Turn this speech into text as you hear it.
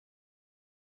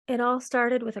It all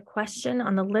started with a question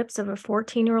on the lips of a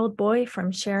 14-year-old boy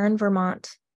from Sharon, Vermont.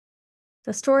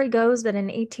 The story goes that in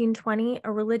 1820,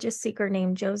 a religious seeker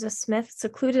named Joseph Smith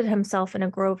secluded himself in a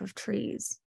grove of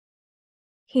trees.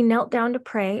 He knelt down to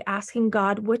pray, asking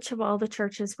God which of all the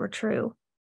churches were true.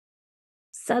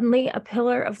 Suddenly, a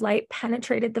pillar of light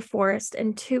penetrated the forest,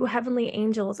 and two heavenly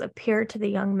angels appeared to the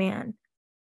young man.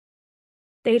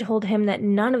 They told him that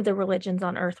none of the religions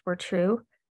on earth were true,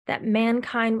 that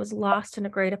mankind was lost in a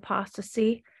great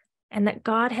apostasy, and that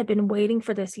God had been waiting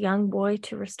for this young boy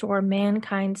to restore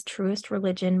mankind's truest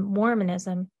religion,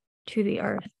 Mormonism, to the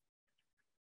earth.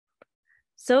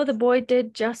 So the boy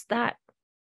did just that.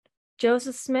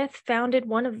 Joseph Smith founded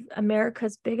one of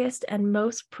America's biggest and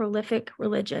most prolific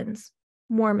religions,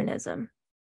 Mormonism.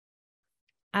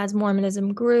 As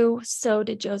Mormonism grew, so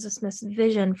did Joseph Smith's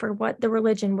vision for what the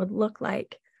religion would look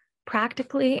like,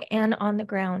 practically and on the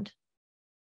ground.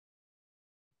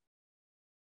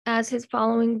 As his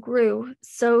following grew,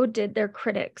 so did their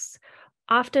critics,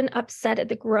 often upset at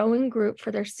the growing group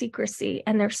for their secrecy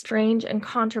and their strange and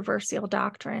controversial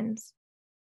doctrines.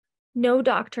 No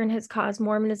doctrine has caused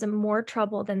Mormonism more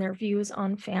trouble than their views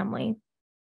on family.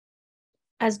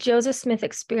 As Joseph Smith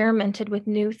experimented with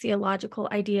new theological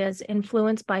ideas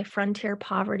influenced by frontier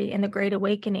poverty and the Great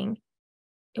Awakening,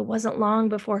 it wasn't long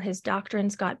before his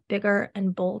doctrines got bigger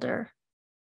and bolder.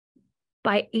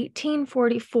 By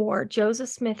 1844, Joseph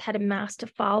Smith had amassed a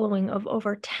following of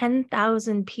over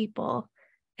 10,000 people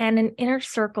and an inner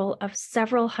circle of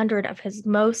several hundred of his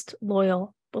most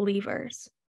loyal believers.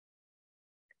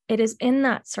 It is in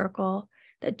that circle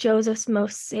that Joseph's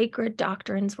most sacred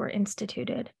doctrines were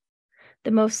instituted. The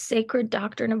most sacred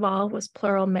doctrine of all was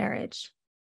plural marriage.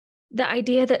 The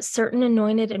idea that certain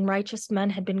anointed and righteous men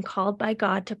had been called by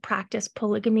God to practice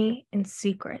polygamy in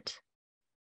secret.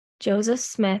 Joseph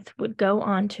Smith would go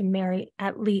on to marry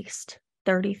at least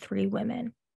 33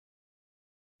 women.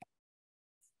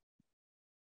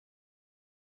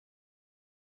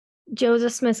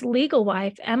 Joseph Smith's legal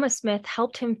wife, Emma Smith,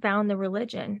 helped him found the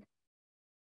religion.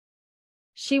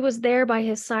 She was there by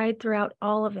his side throughout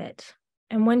all of it.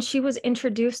 And when she was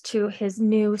introduced to his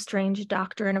new strange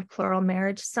doctrine of plural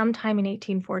marriage sometime in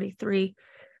 1843,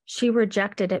 she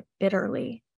rejected it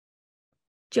bitterly.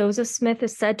 Joseph Smith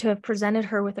is said to have presented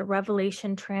her with a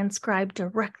revelation transcribed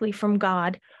directly from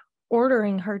God,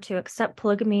 ordering her to accept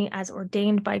polygamy as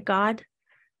ordained by God.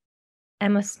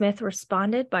 Emma Smith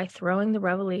responded by throwing the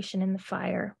revelation in the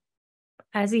fire.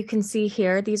 As you can see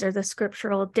here, these are the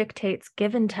scriptural dictates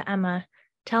given to Emma,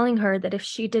 telling her that if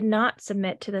she did not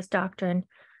submit to this doctrine,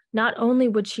 not only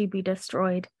would she be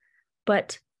destroyed,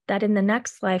 but that in the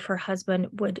next life her husband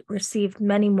would receive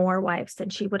many more wives than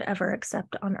she would ever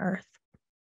accept on earth.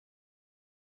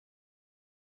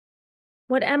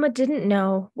 What Emma didn't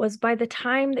know was by the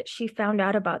time that she found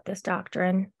out about this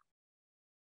doctrine,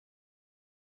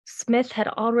 Smith had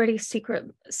already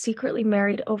secretly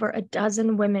married over a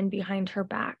dozen women behind her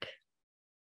back.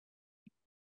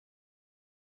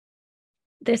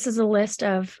 This is a list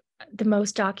of the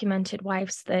most documented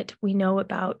wives that we know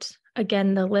about.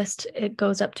 Again, the list, it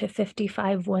goes up to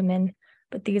 55 women,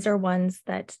 but these are ones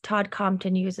that Todd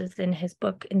Compton uses in his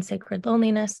book, In Sacred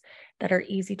Loneliness, that are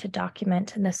easy to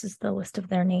document, and this is the list of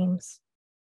their names.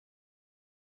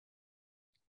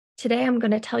 Today, I'm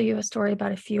going to tell you a story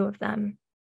about a few of them.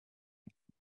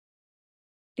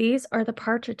 These are the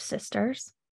Partridge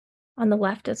sisters. On the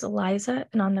left is Eliza,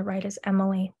 and on the right is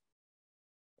Emily.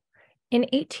 In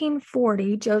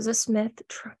 1840, Joseph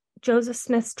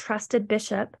Smith's trusted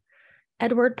bishop,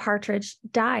 Edward Partridge,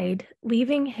 died,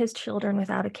 leaving his children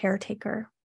without a caretaker.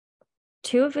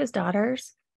 Two of his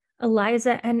daughters,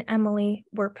 Eliza and Emily,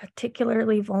 were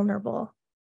particularly vulnerable.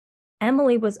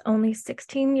 Emily was only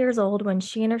 16 years old when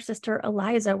she and her sister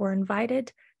Eliza were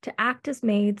invited to act as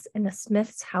maids in the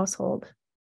Smiths' household.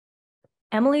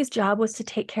 Emily's job was to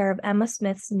take care of Emma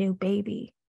Smith's new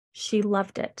baby. She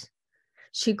loved it.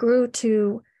 She grew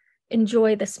to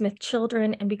enjoy the Smith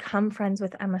children and become friends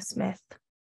with Emma Smith.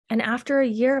 And after a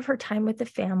year of her time with the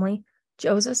family,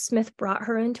 Joseph Smith brought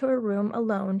her into a room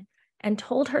alone and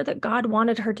told her that God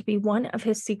wanted her to be one of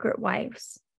his secret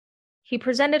wives. He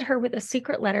presented her with a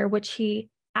secret letter, which he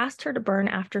asked her to burn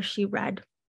after she read.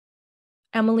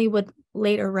 Emily would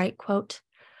later write, quote,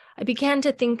 "I began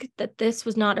to think that this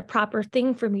was not a proper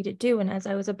thing for me to do, and as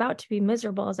I was about to be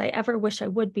miserable as I ever wish I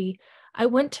would be, I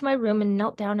went to my room and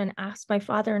knelt down and asked my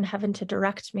Father in heaven to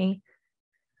direct me.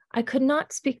 I could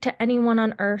not speak to anyone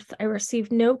on earth. I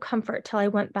received no comfort till I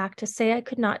went back to say I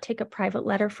could not take a private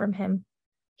letter from him.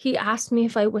 He asked me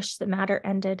if I wished the matter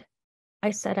ended.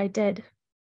 I said I did.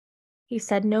 He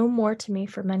said no more to me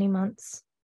for many months."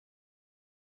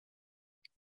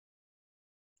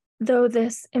 Though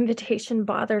this invitation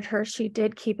bothered her, she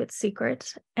did keep it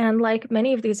secret. And like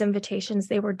many of these invitations,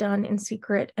 they were done in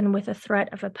secret and with a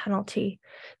threat of a penalty.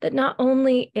 That not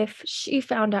only if she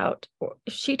found out, or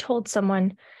if she told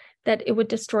someone, that it would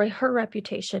destroy her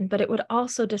reputation, but it would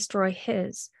also destroy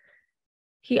his.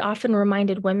 He often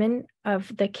reminded women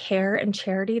of the care and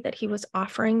charity that he was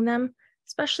offering them,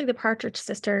 especially the Partridge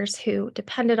sisters who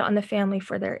depended on the family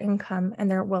for their income and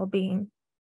their well-being.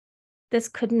 This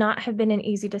could not have been an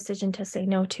easy decision to say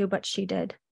no to, but she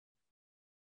did.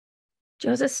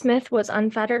 Joseph Smith was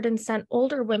unfettered and sent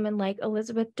older women like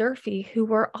Elizabeth Durfee, who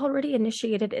were already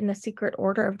initiated in the secret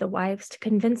order of the wives, to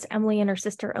convince Emily and her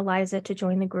sister Eliza to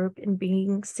join the group in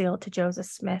being sealed to Joseph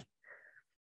Smith.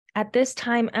 At this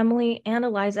time, Emily and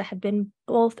Eliza had been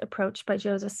both approached by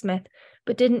Joseph Smith,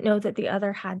 but didn't know that the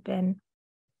other had been.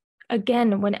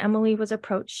 Again, when Emily was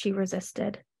approached, she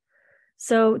resisted.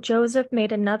 So Joseph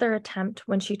made another attempt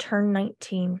when she turned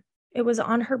 19. It was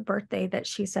on her birthday that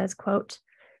she says, quote,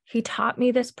 "He taught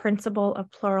me this principle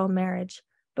of plural marriage,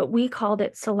 but we called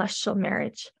it celestial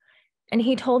marriage. And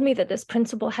he told me that this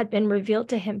principle had been revealed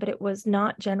to him, but it was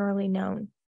not generally known."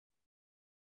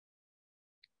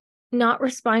 Not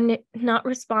responding,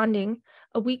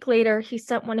 a week later, he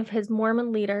sent one of his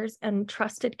Mormon leaders and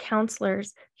trusted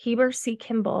counselors, Heber C.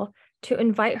 Kimball, to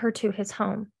invite her to his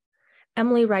home.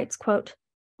 Emily writes, quote,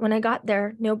 "When I got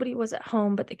there, nobody was at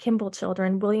home but the Kimball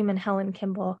children, William and Helen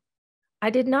Kimball.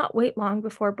 I did not wait long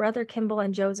before Brother Kimball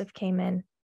and Joseph came in.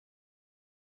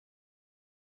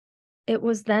 It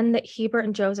was then that Heber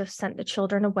and Joseph sent the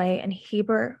children away, and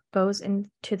Heber goes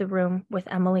into the room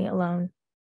with Emily alone."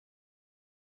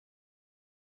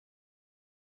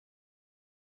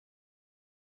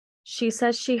 She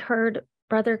says she heard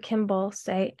Brother Kimball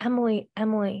say, "Emily,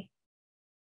 Emily."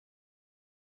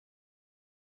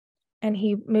 And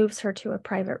he moves her to a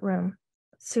private room.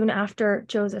 Soon after,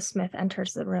 Joseph Smith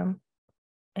enters the room,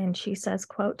 and she says,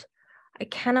 quote, "I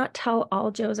cannot tell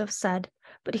all Joseph said,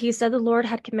 but he said the Lord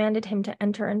had commanded him to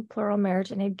enter in plural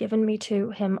marriage and had given me to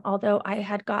him. Although I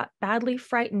had got badly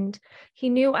frightened, he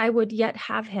knew I would yet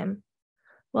have him.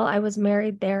 Well, I was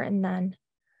married there and then.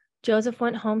 Joseph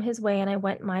went home his way and I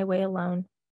went my way alone.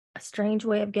 A strange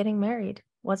way of getting married,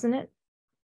 wasn't it?"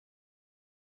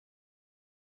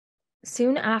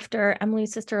 Soon after,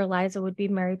 Emily's sister Eliza would be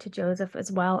married to Joseph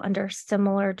as well, under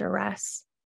similar duress.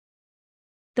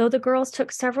 Though the girls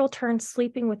took several turns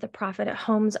sleeping with the prophet at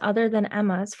homes other than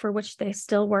Emma's, for which they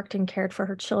still worked and cared for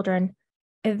her children,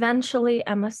 eventually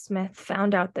Emma Smith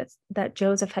found out that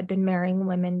Joseph had been marrying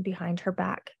women behind her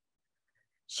back.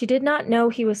 She did not know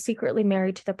he was secretly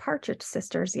married to the Partridge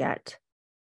sisters yet.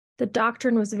 The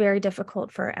doctrine was very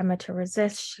difficult for Emma to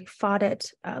resist. She fought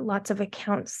it. Lots of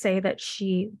accounts say that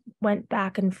she went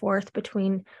back and forth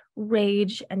between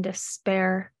rage and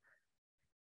despair.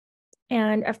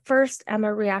 And at first,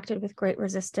 Emma reacted with great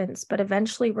resistance, but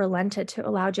eventually relented to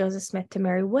allow Joseph Smith to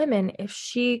marry women if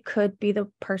she could be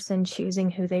the person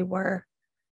choosing who they were.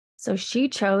 So she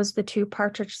chose the two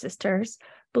Partridge sisters,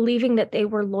 believing that they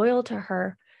were loyal to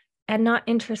her and not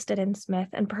interested in Smith,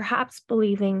 and perhaps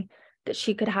believing that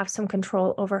she could have some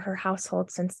control over her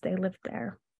household since they lived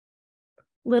there.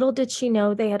 Little did she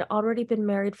know they had already been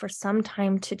married for some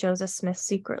time to Joseph Smith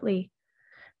secretly.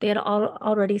 They had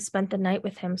already spent the night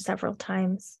with him several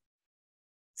times.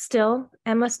 Still,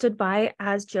 Emma stood by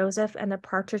as Joseph and the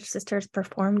Partridge sisters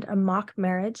performed a mock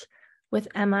marriage, with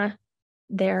Emma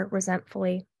there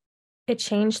resentfully. It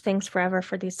changed things forever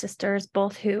for these sisters,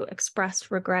 both who expressed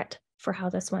regret for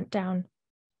how this went down.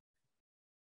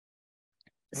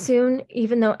 Soon,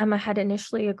 even though Emma had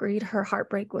initially agreed, her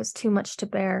heartbreak was too much to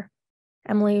bear.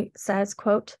 Emily says,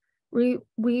 quote, we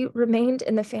remained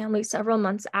in the family several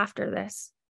months after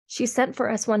this. She sent for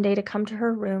us one day to come to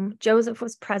her room. Joseph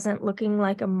was present, looking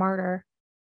like a martyr.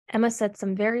 Emma said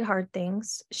some very hard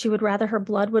things. She would rather her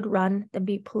blood would run than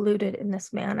be polluted in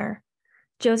this manner.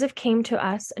 Joseph came to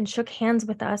us and shook hands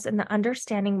with us, and the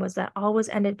understanding was that all was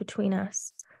ended between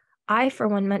us. I, for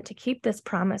one, meant to keep this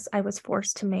promise I was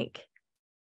forced to make.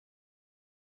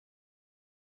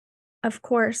 Of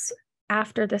course,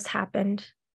 after this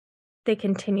happened, they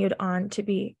continued on to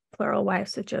be plural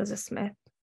wives with Joseph Smith.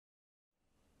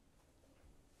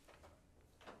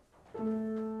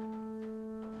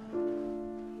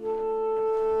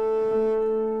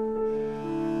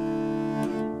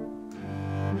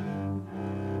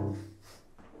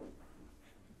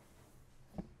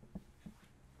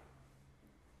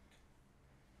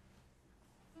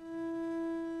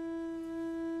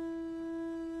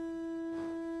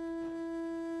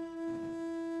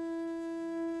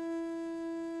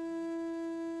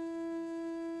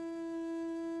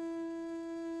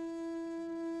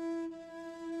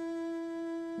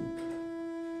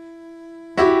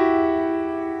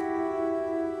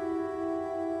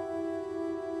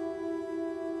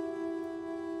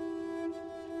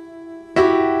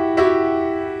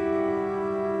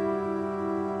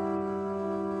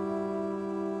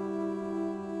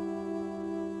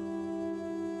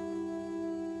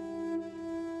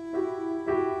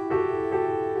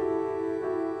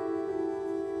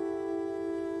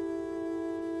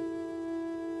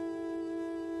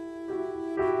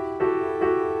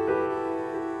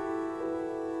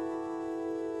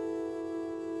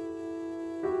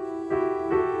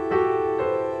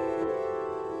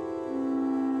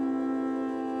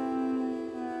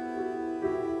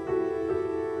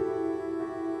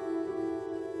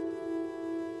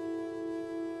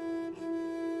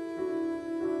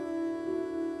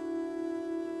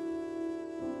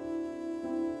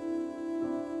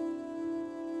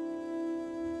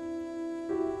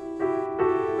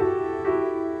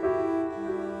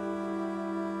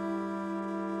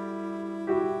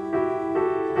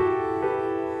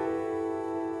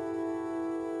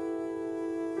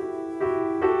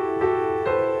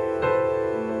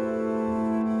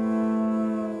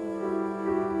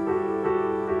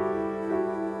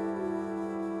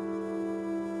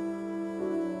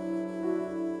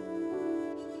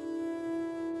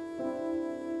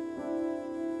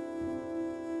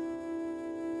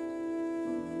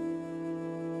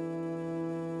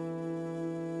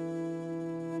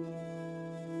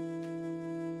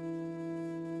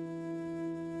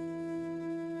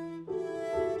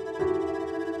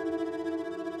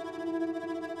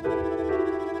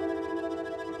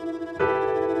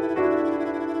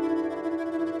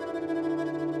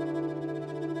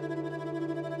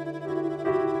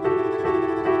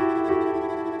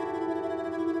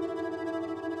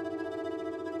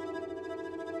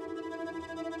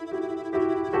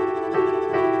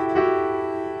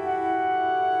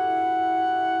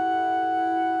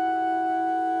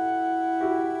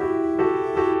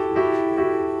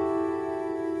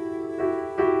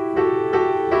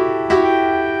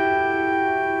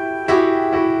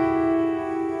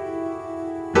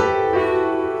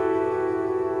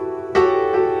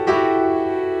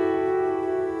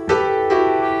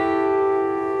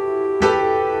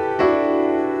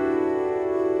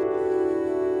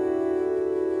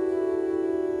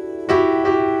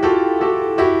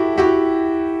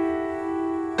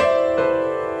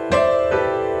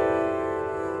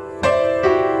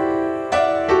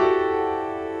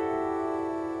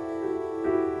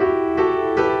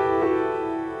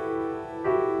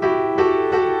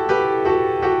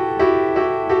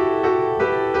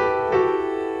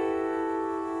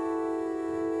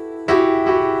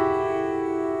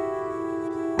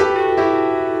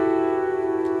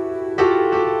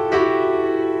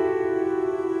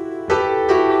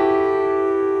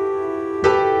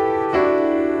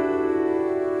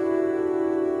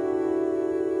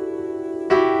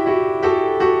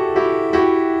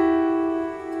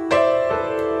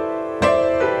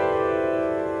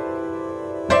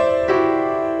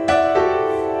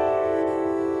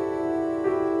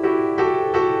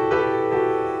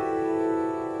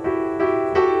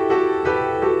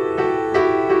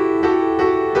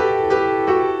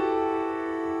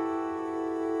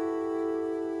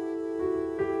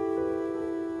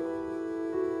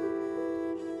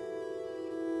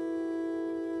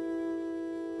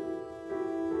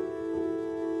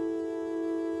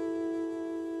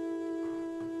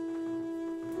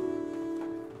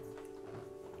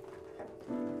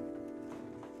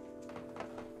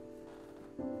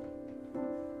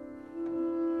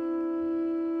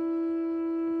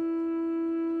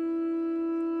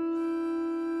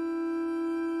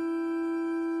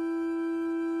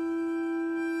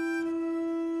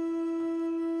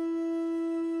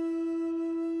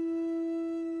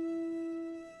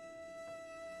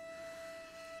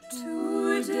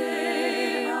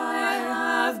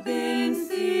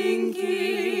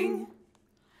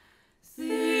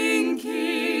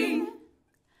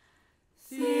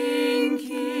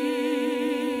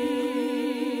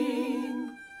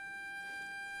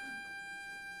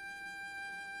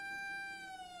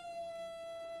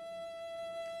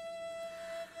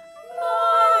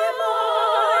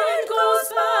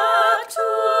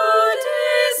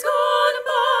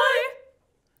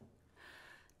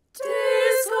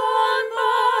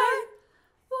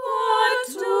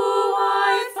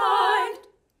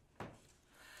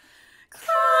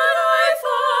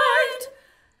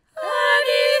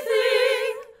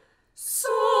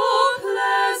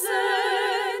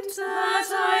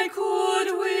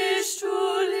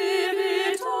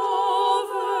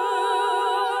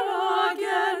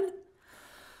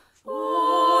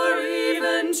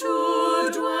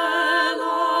 To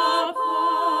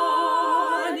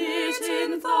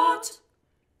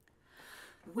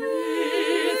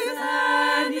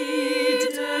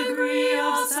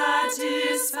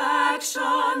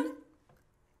action.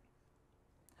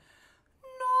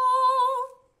 No,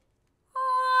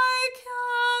 I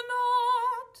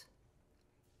cannot.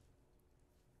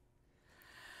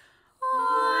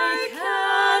 I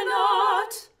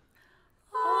cannot.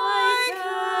 I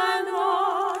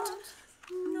cannot.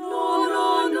 No,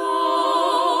 no, no,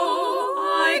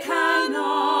 I cannot.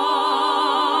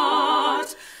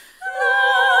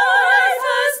 Life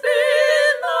has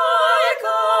been like a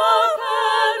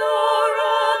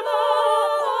panorama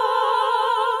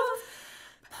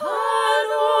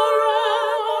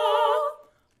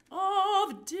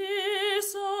of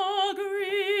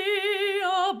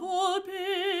disagreeable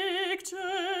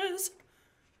pictures.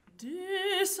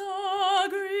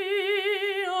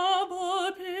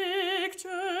 Disagreeable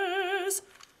pictures,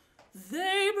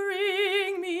 they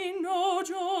bring me no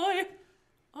joy.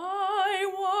 I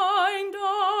wind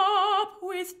up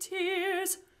with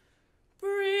tears.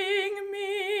 Bring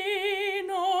me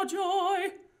no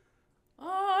joy.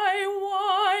 I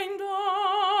wind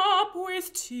up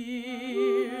with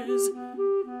tears.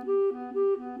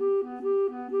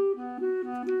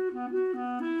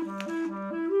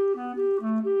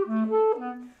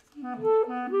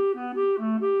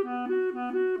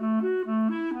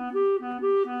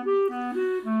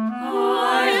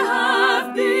 I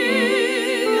have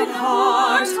been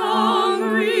heart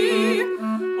hungry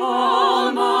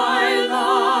all my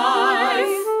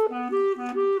life.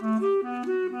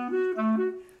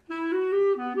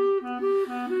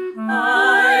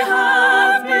 I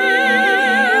have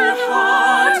been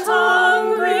heart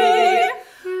hungry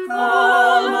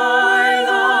all my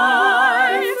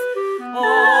life,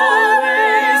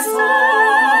 always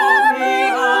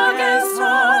hoping against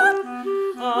hope,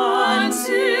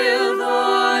 until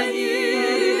the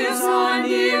years are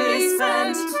nearly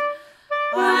spent,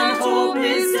 and hope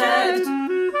is dead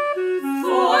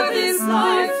for this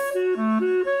life.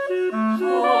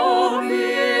 Hope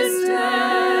is dead,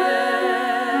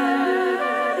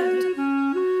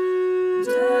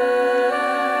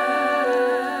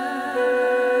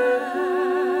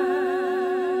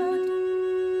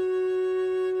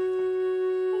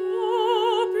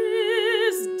 Hope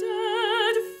is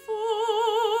dead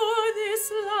for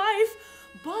this life,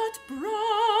 but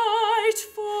bright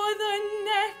for the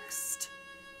next.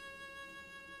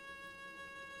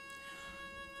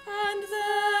 And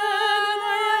then I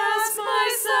ask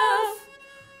myself,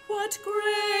 what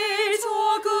great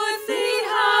or good thing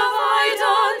have I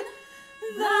done,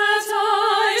 that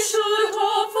I should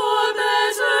hope for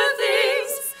better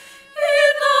things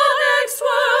in the next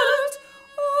world?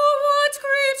 Oh, what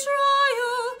great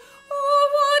trial, oh,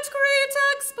 what great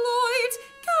exploit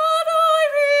can I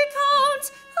recount,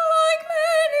 like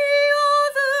many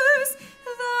others,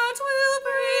 that will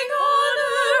bring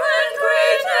honor and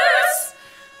greatness?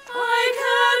 I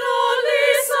can only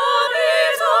sum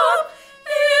it up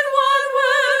in one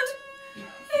word,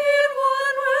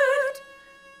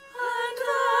 and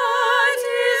that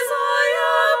is I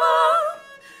am,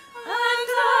 and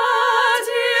that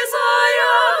is I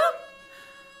am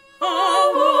a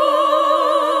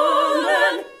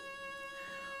woman,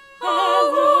 a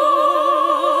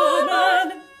woman,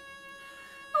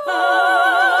 a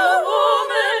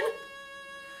woman.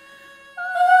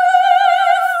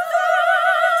 If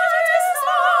that is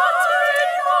not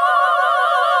enough,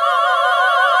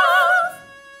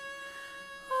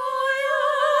 I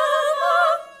am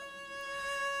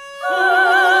a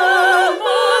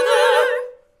mother,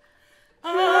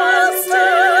 and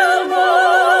still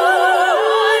more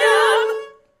I am.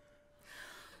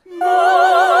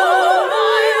 More I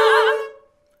am.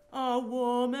 A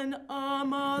woman, a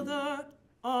mother,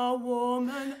 a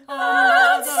woman,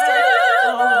 a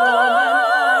mother,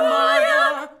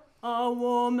 a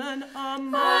woman, a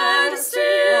mother, and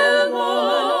still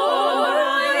more I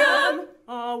am.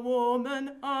 A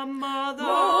woman, a mother,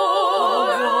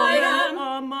 more I am.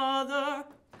 A mother,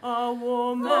 a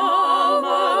woman, a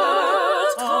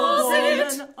mother, a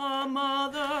woman, a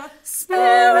mother,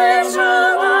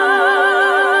 spiritual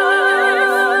wife,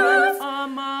 a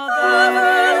mother,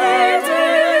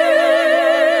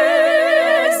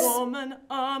 a woman,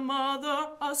 a mother,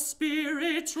 a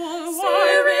spiritual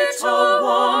wife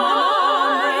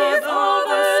of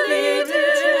early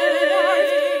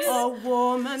days, a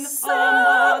woman, a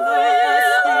mother, a spiritual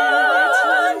wife, a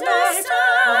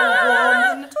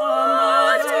woman, a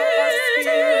mother, a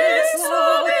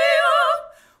spiritual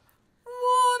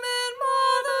woman,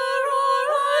 mother, or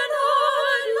an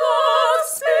unloved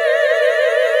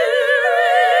spiritual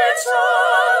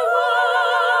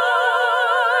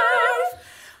wife,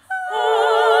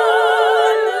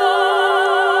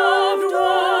 unloved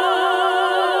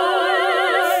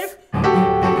wife.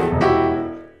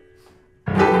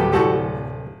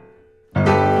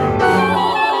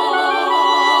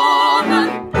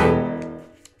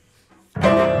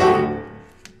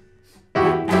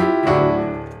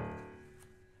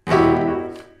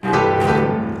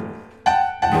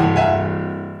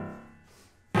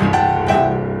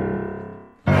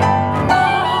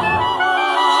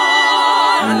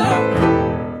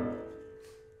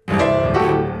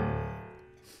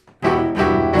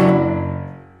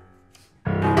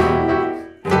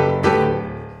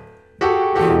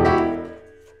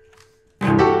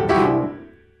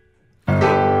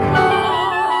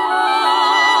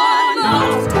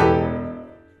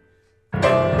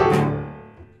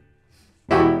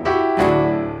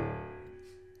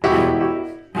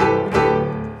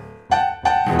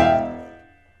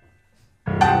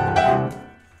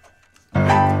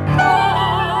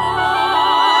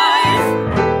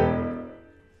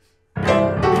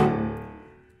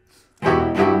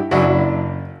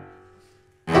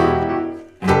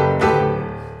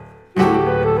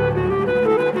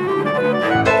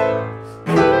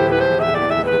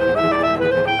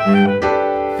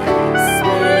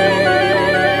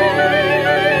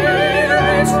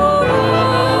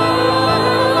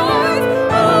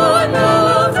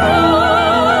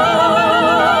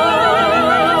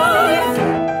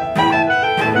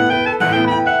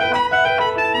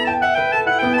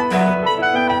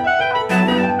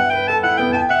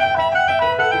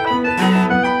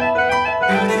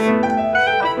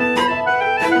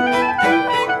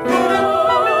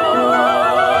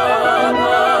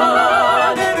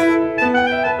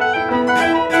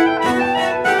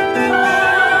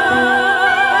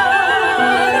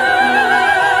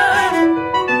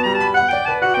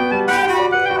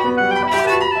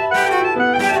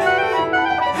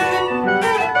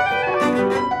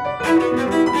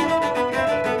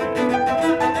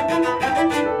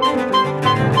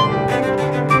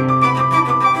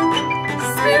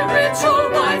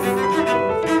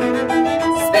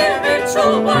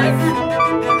 spiritual wife,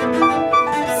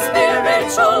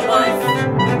 spiritual wife.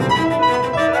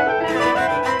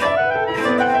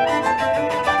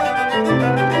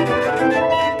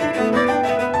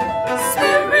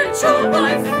 Spiritual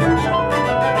wife,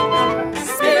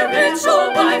 spiritual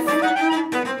wife.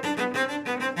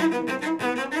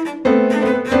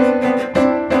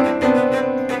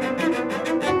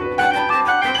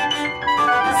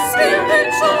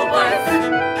 Spiritual wife,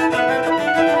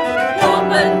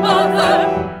 woman mother.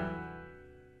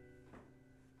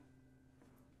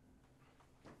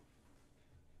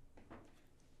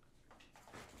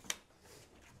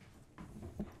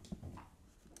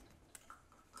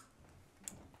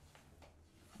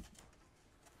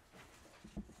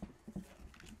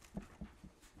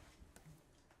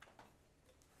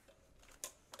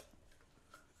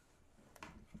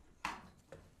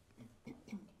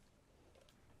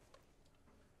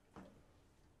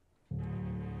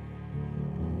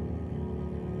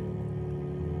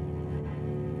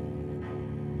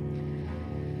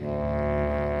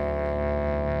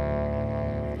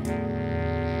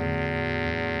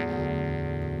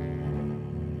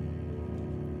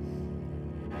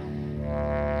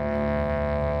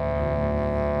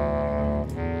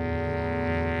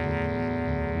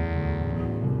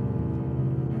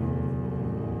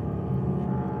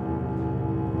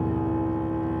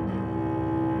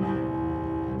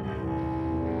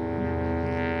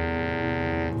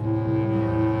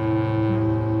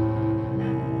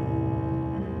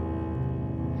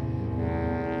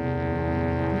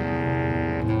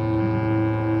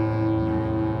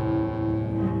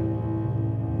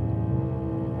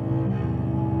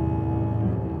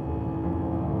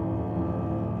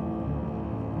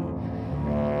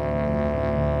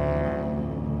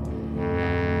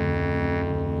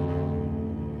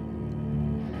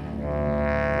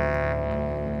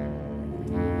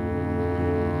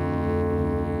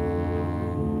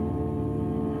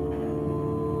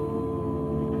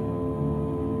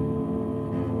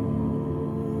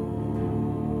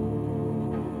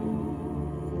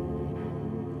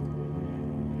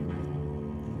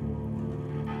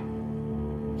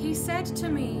 He said to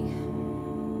me,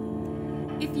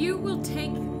 "If you will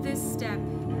take this step,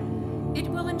 it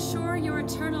will ensure your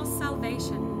eternal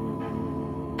salvation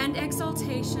and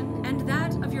exaltation and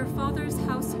that of your father's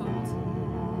household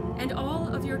and all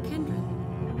of your kindred."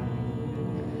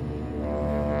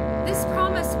 This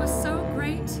promise was so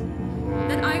great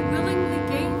that I willingly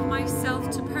gave myself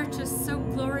to purchase so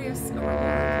glorious a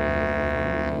reward.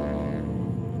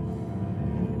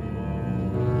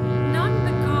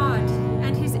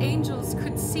 Angels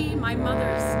could see my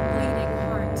mother's bleeding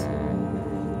heart.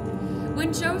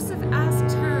 When Joseph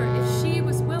asked her if she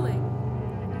was willing,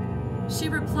 she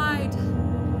replied,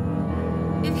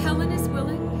 "If Helen is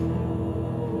willing,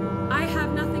 I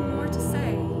have nothing more to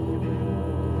say."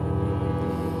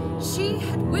 She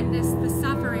had witnessed the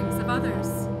sufferings of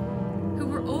others who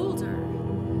were older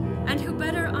and who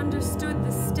better understood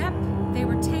the step they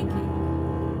were taking.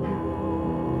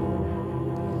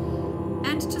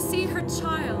 And to see her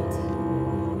child,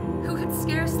 who had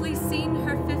scarcely seen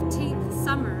her 15th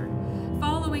summer,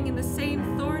 following in the same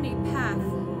thorny path.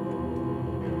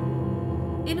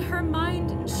 In her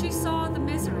mind, she saw the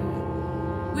misery,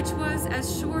 which was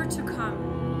as sure to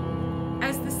come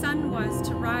as the sun was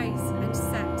to rise and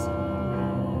set.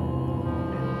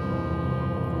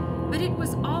 But it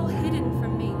was all hidden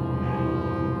from me.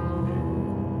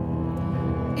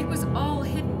 It was all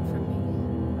hidden from me.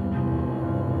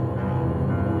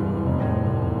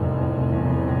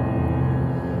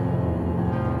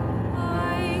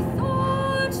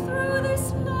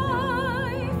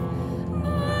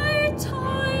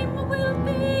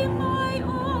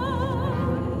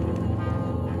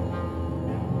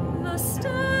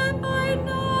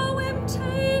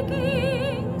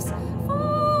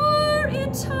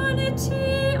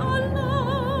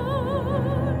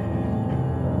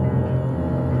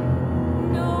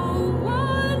 No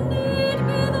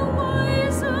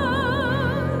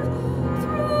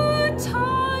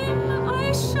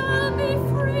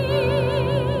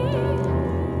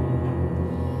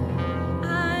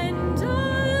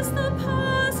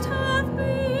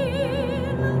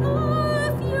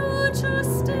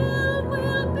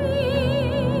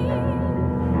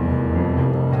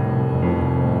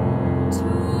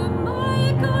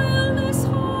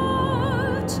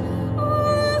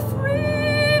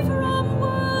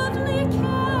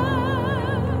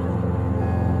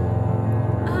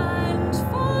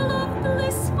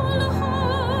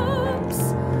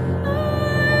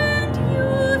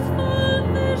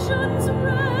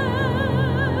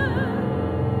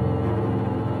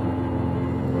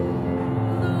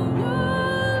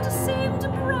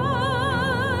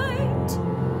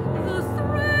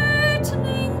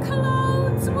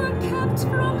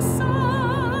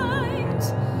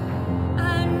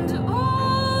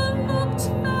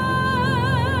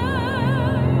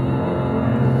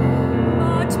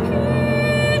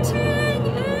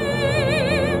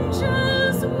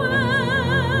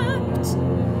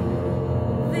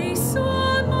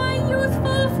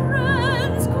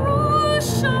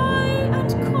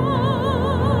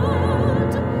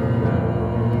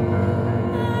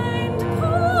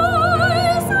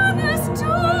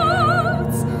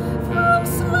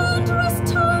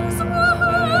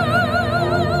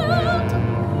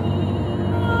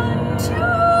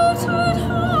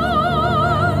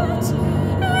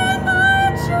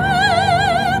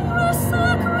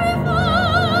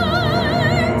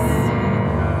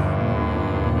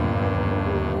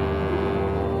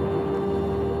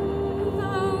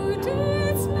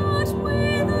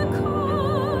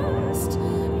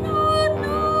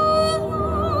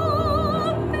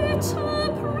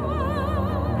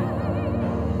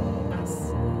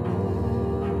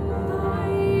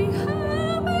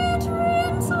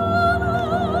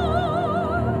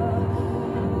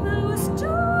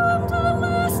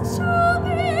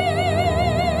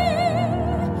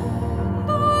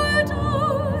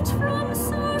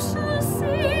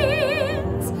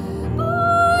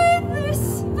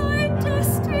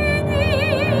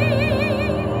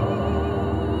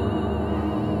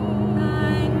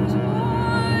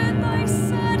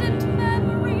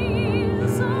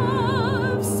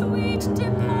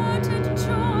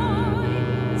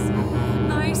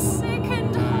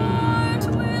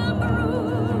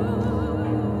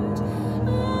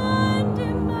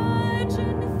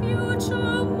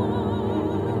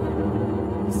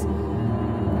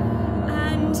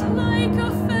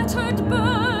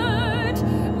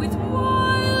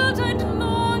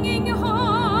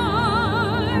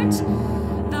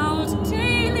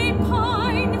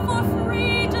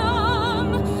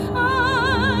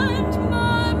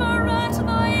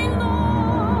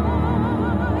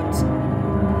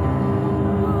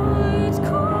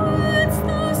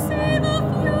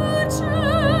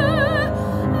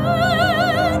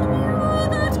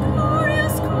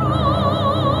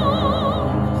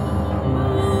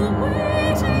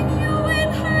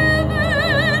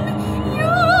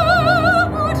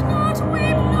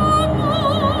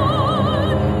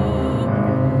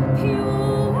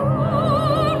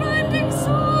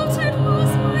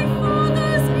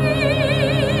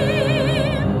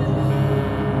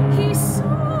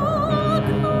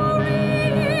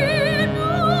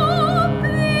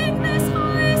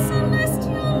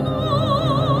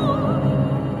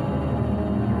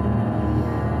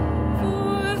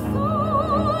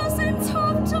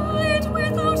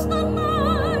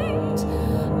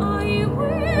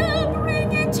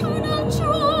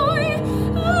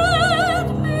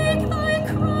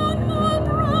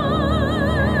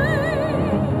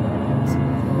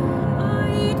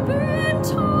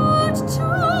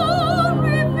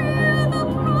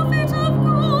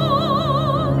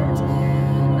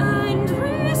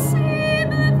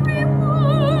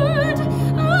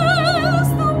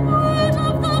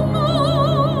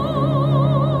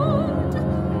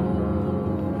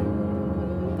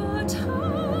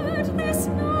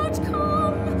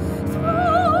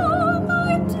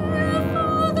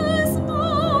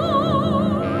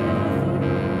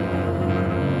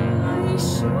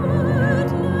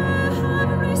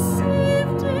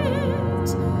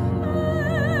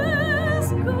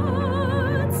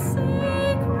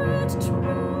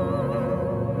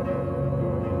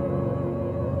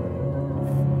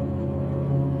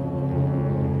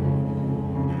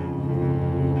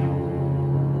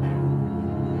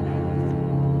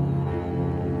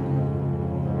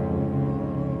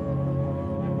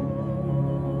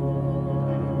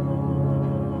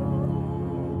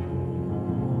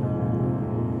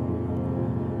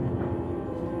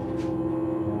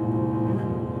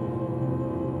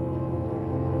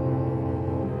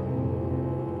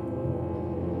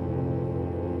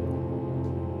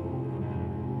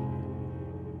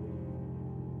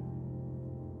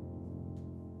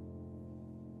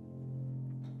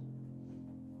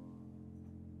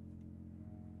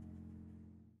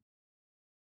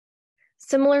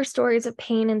Similar stories of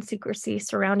pain and secrecy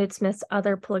surrounded Smith's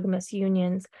other polygamous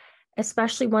unions,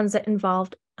 especially ones that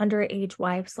involved underage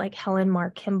wives like Helen Mar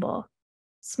Kimball.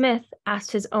 Smith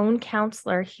asked his own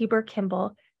counselor, Heber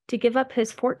Kimball, to give up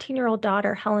his 14-year-old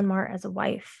daughter, Helen Mar, as a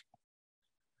wife.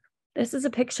 This is a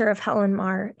picture of Helen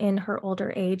Mar in her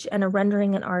older age and a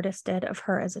rendering an artist did of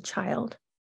her as a child.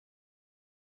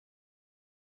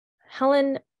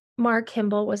 Helen Mar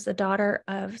Kimball was the daughter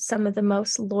of some of the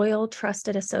most loyal,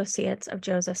 trusted associates of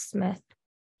Joseph Smith.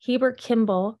 Heber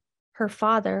Kimball, her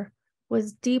father,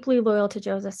 was deeply loyal to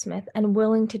Joseph Smith and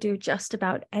willing to do just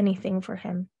about anything for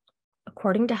him.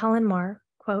 According to Helen Mar,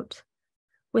 quote,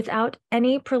 "Without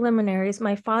any preliminaries,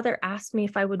 my father asked me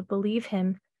if I would believe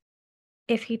him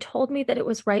if he told me that it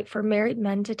was right for married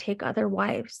men to take other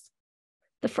wives.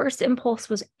 The first impulse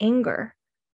was anger.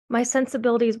 My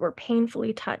sensibilities were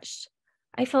painfully touched.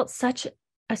 I felt such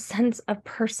a sense of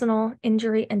personal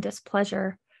injury and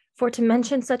displeasure. For to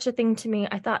mention such a thing to me,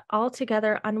 I thought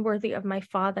altogether unworthy of my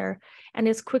father, and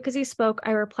as quick as he spoke,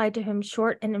 I replied to him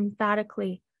short and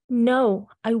emphatically, 'No,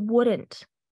 I wouldn't.'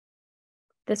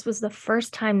 This was the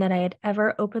first time that I had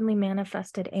ever openly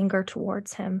manifested anger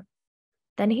towards him.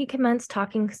 Then he commenced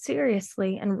talking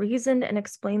seriously and reasoned and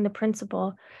explained the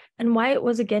principle and why it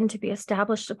was again to be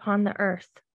established upon the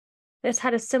earth. This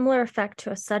had a similar effect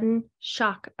to a sudden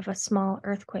shock of a small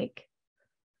earthquake."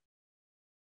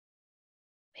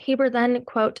 Heber then,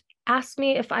 quote, "asked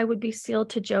me if I would be sealed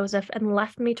to Joseph and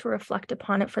left me to reflect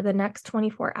upon it for the next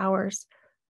 24 hours.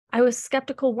 I was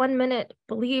skeptical 1 minute,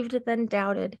 believed, then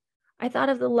doubted. I thought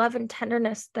of the love and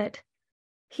tenderness that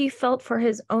he felt for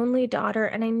his only daughter,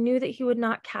 and I knew that he would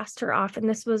not cast her off, and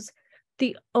this was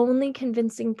the only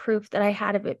convincing proof that I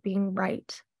had of it being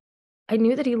right. I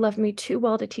knew that he loved me too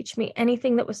well to teach me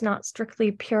anything that was not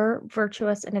strictly pure,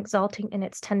 virtuous, and exalting in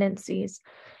its tendencies,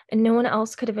 and no one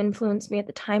else could have influenced me at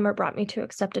the time or brought me to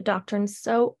accept a doctrine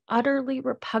so utterly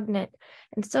repugnant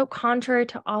and so contrary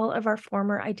to all of our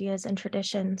former ideas and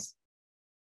traditions."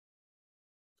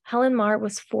 Helen Mar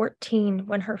was 14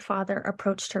 when her father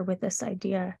approached her with this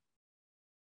idea.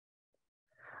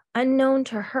 Unknown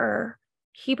to her,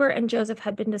 Heber and Joseph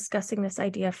had been discussing this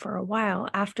idea for a while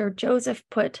after Joseph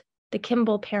put the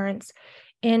Kimball parents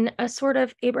in a sort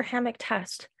of Abrahamic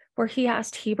test where he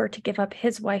asked Heber to give up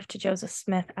his wife to Joseph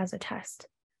Smith as a test.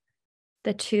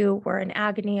 The two were in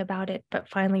agony about it, but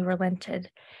finally relented,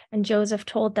 and Joseph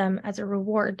told them as a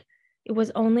reward it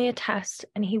was only a test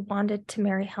and he wanted to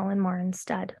marry Helen Mar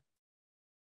instead.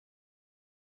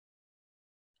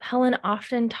 Helen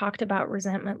often talked about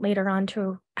resentment later on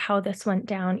to how this went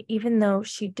down. Even though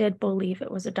she did believe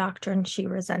it was a doctrine, she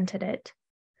resented it.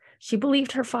 She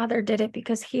believed her father did it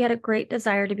because he had a great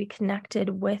desire to be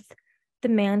connected with the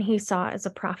man he saw as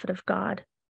a prophet of God.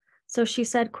 So she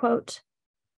said, quote,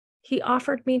 "He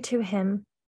offered me to him.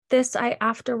 This I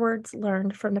afterwards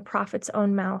learned from the prophet's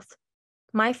own mouth.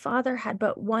 My father had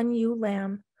but one ewe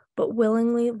lamb, but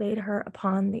willingly laid her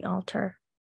upon the altar."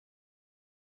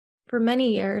 For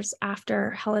many years after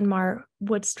Helen Mar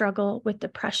would struggle with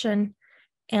depression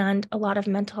and a lot of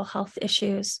mental health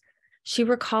issues, she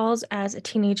recalls as a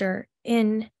teenager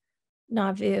in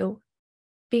Nauvoo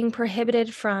being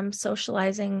prohibited from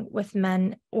socializing with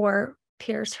men or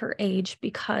peers her age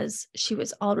because she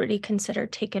was already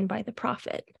considered taken by the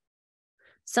prophet.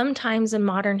 Sometimes in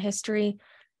modern history,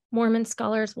 Mormon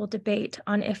scholars will debate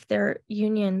on if their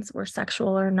unions were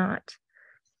sexual or not.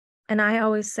 And I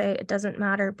always say it doesn't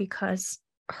matter because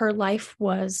her life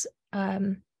was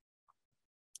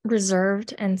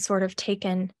reserved and sort of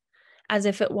taken as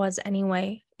if it was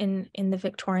anyway in the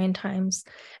Victorian times.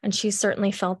 And she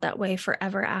certainly felt that way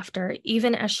forever after.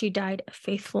 Even as she died a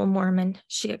faithful Mormon,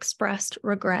 she expressed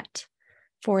regret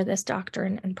for this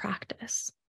doctrine and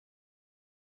practice.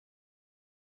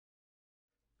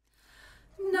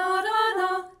 Na na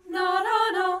na na na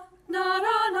na na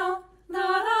na na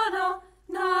na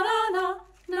na na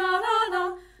na na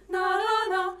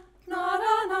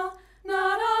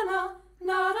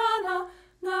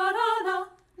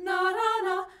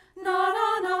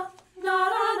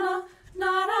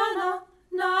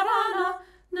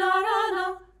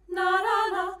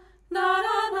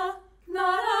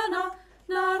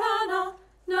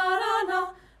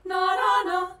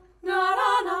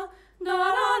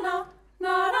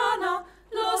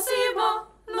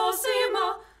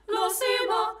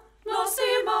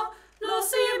Lo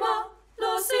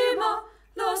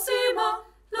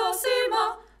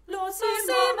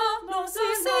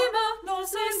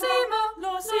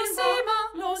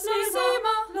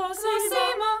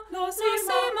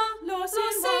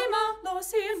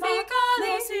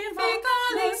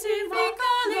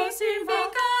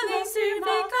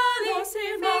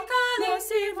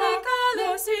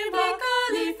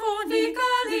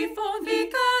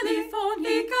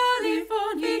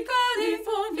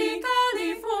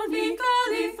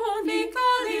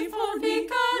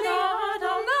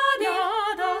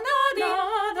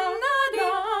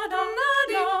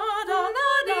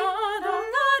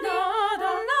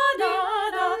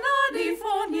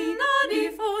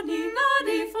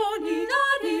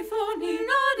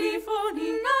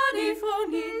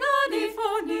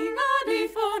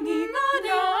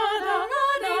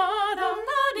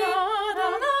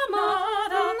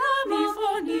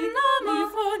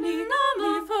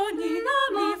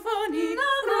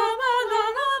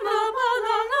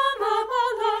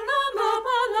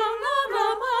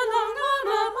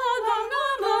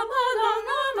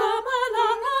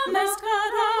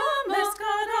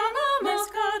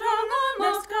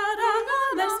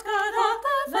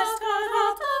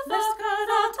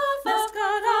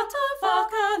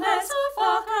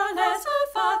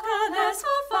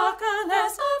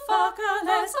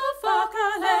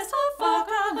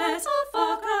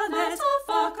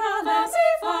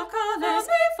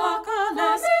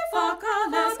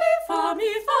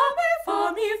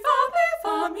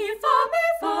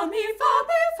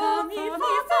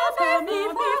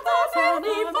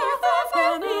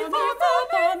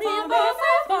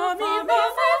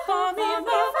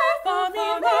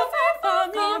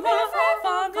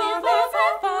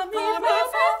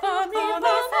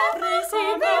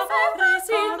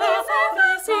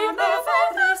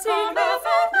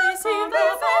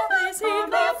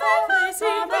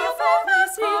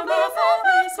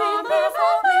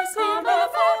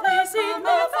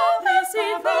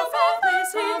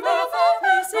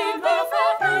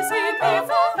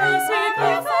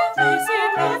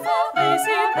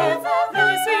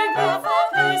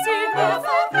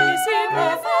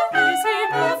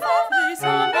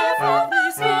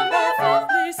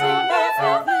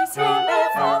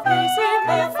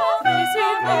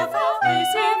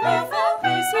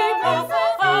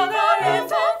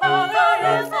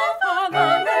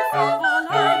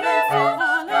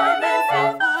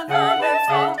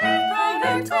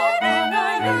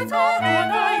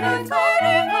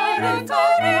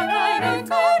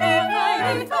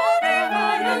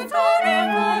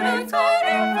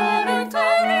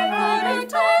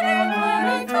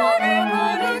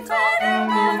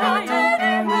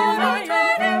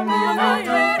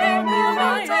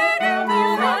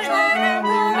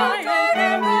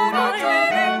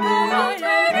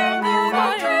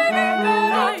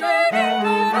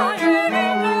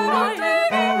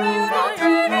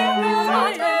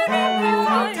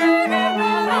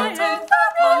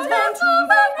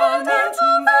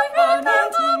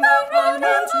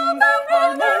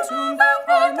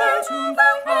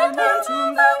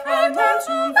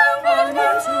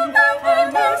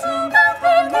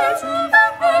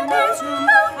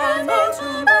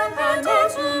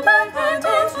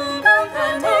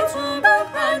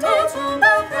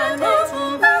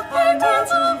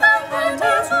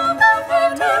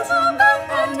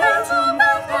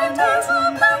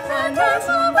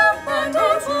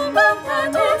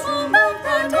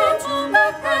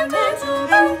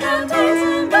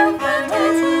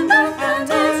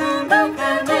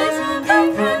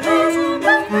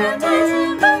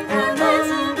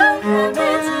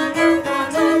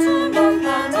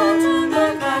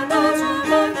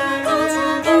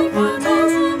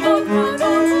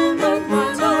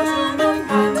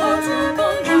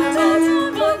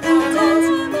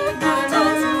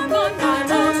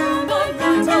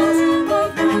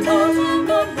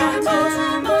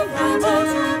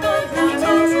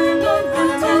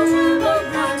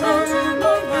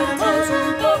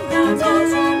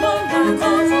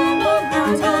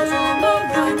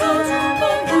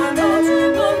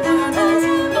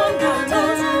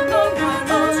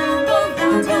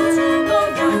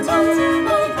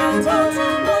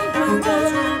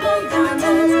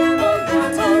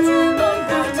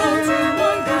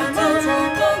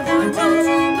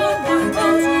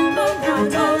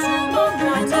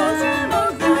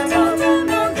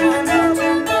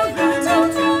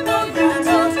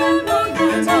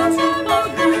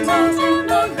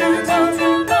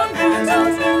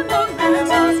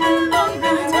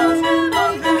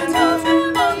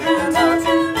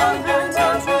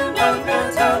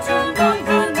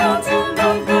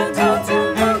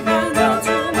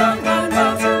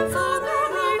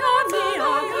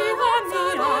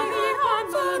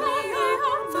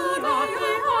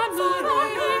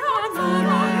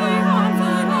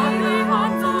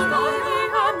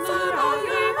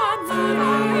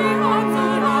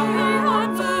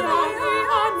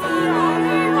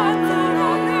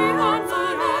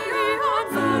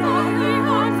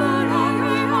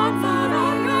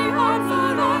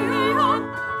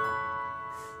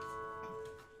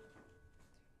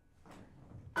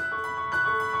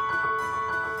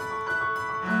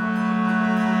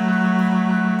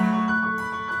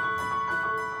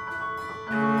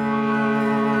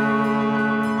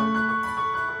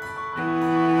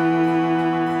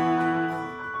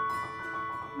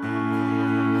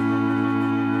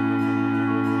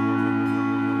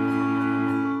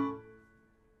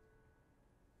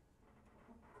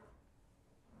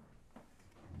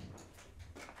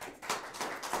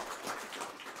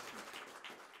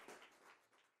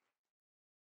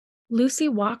Lucy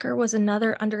Walker was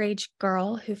another underage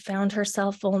girl who found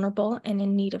herself vulnerable and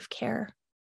in need of care.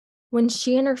 When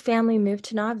she and her family moved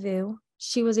to Nauvoo,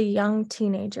 she was a young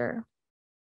teenager.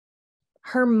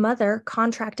 Her mother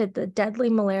contracted the deadly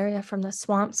malaria from the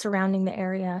swamps surrounding the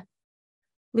area.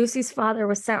 Lucy's father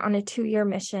was sent on a 2-year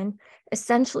mission,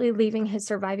 essentially leaving his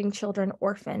surviving children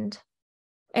orphaned.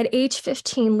 At age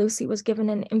 15, Lucy was given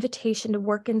an invitation to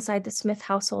work inside the Smith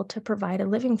household to provide a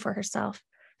living for herself.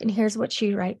 And here's what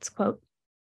she writes, quote,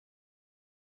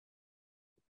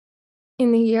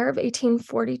 "In the year of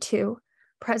 1842,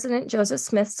 President Joseph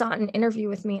Smith sought an interview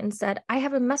with me and said, 'I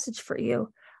have a message for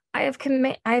you. I have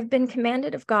been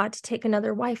commanded of God to take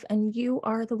another wife, and you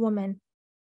are the woman.'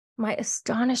 My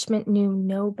astonishment knew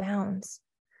no bounds.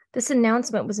 This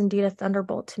announcement was indeed a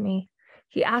thunderbolt to me.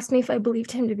 He asked me if I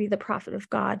believed him to be the prophet of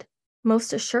God.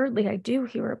 'Most assuredly I do,'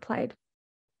 he replied.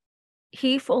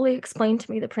 He fully explained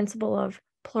to me the principle of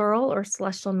plural or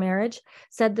celestial marriage,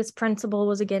 said this principle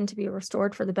was again to be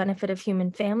restored for the benefit of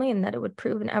human family, and that it would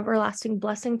prove an everlasting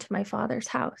blessing to my father's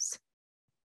house."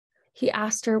 He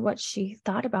asked her what she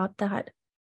thought about that,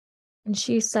 and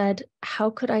she said,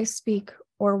 "How could I speak,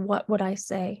 or what would I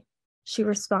say?" She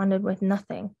responded with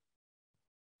nothing.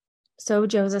 So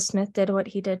Joseph Smith did what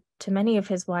he did to many of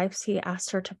his wives. He asked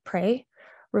her to pray,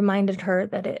 reminded her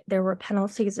that there were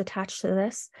penalties attached to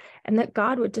this, and that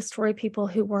God would destroy people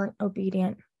who weren't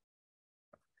obedient.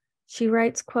 She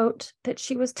writes, quote, that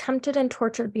she was tempted and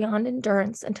tortured beyond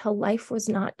endurance until life was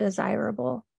not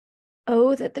desirable.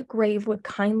 Oh, that the grave would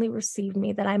kindly receive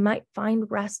me, that I might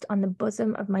find rest on the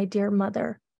bosom of my dear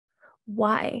mother.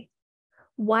 Why?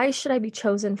 Why should I be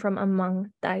chosen from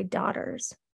among thy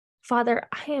daughters? Father,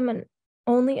 I am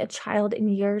only a child in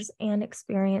years and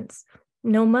experience,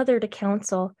 no mother to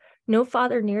counsel, no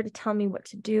father near to tell me what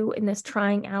to do in this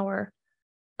trying hour.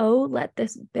 Oh, let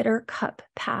this bitter cup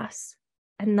pass.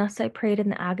 And thus I prayed in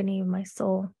the agony of my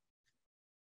soul."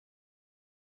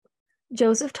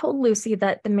 Joseph told Lucy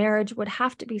that the marriage would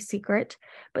have to be secret,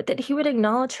 but that he would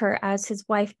acknowledge her as his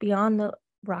wife beyond the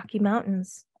Rocky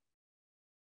Mountains.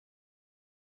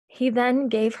 He then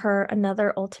gave her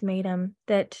another ultimatum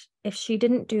that if she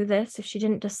didn't do this, if she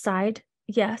didn't decide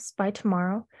yes by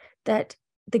tomorrow, that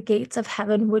the gates of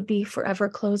heaven would be forever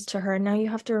closed to her. Now you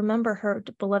have to remember her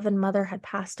beloved mother had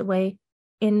passed away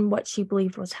in what she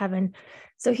believed was heaven.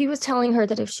 So he was telling her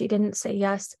that if she didn't say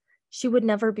yes, she would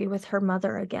never be with her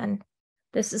mother again.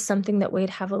 This is something that weighed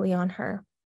heavily on her.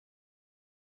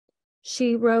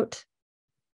 She wrote,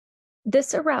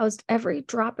 "This aroused every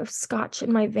drop of Scotch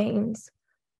in my veins.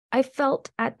 I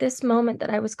felt at this moment that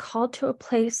I was called to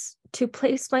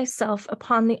place myself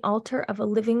upon the altar of a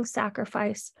living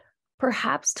sacrifice,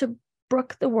 perhaps to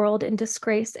brook the world in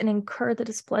disgrace and incur the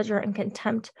displeasure and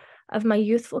contempt of my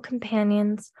youthful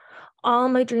companions, all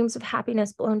my dreams of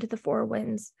happiness blown to the four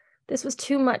winds. This was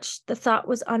too much. The thought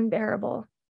was unbearable."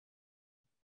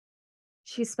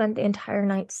 She spent the entire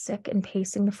night sick and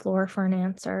pacing the floor for an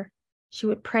answer. She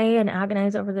would pray and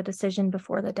agonize over the decision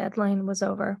before the deadline was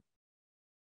over.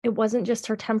 It wasn't just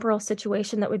her temporal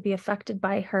situation that would be affected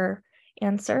by her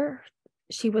answer.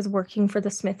 She was working for the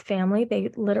Smith family. They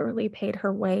literally paid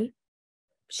her way.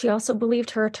 She also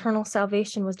believed her eternal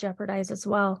salvation was jeopardized as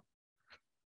well.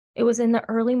 It was in the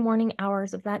early morning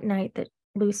hours of that night that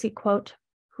Lucy, quote,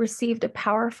 received a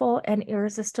powerful and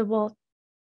irresistible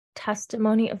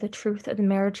testimony of the truth of the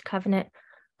marriage covenant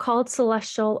called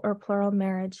celestial or plural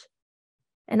marriage.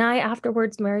 And I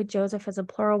afterwards married Joseph as a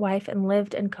plural wife and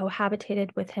lived and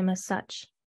cohabitated with him as such.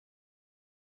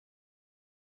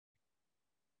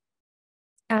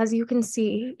 As you can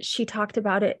see, she talked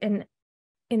about it in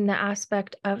the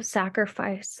aspect of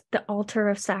sacrifice, the altar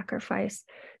of sacrifice.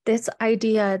 This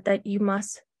idea that you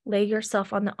must lay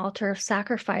yourself on the altar of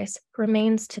sacrifice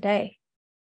remains today.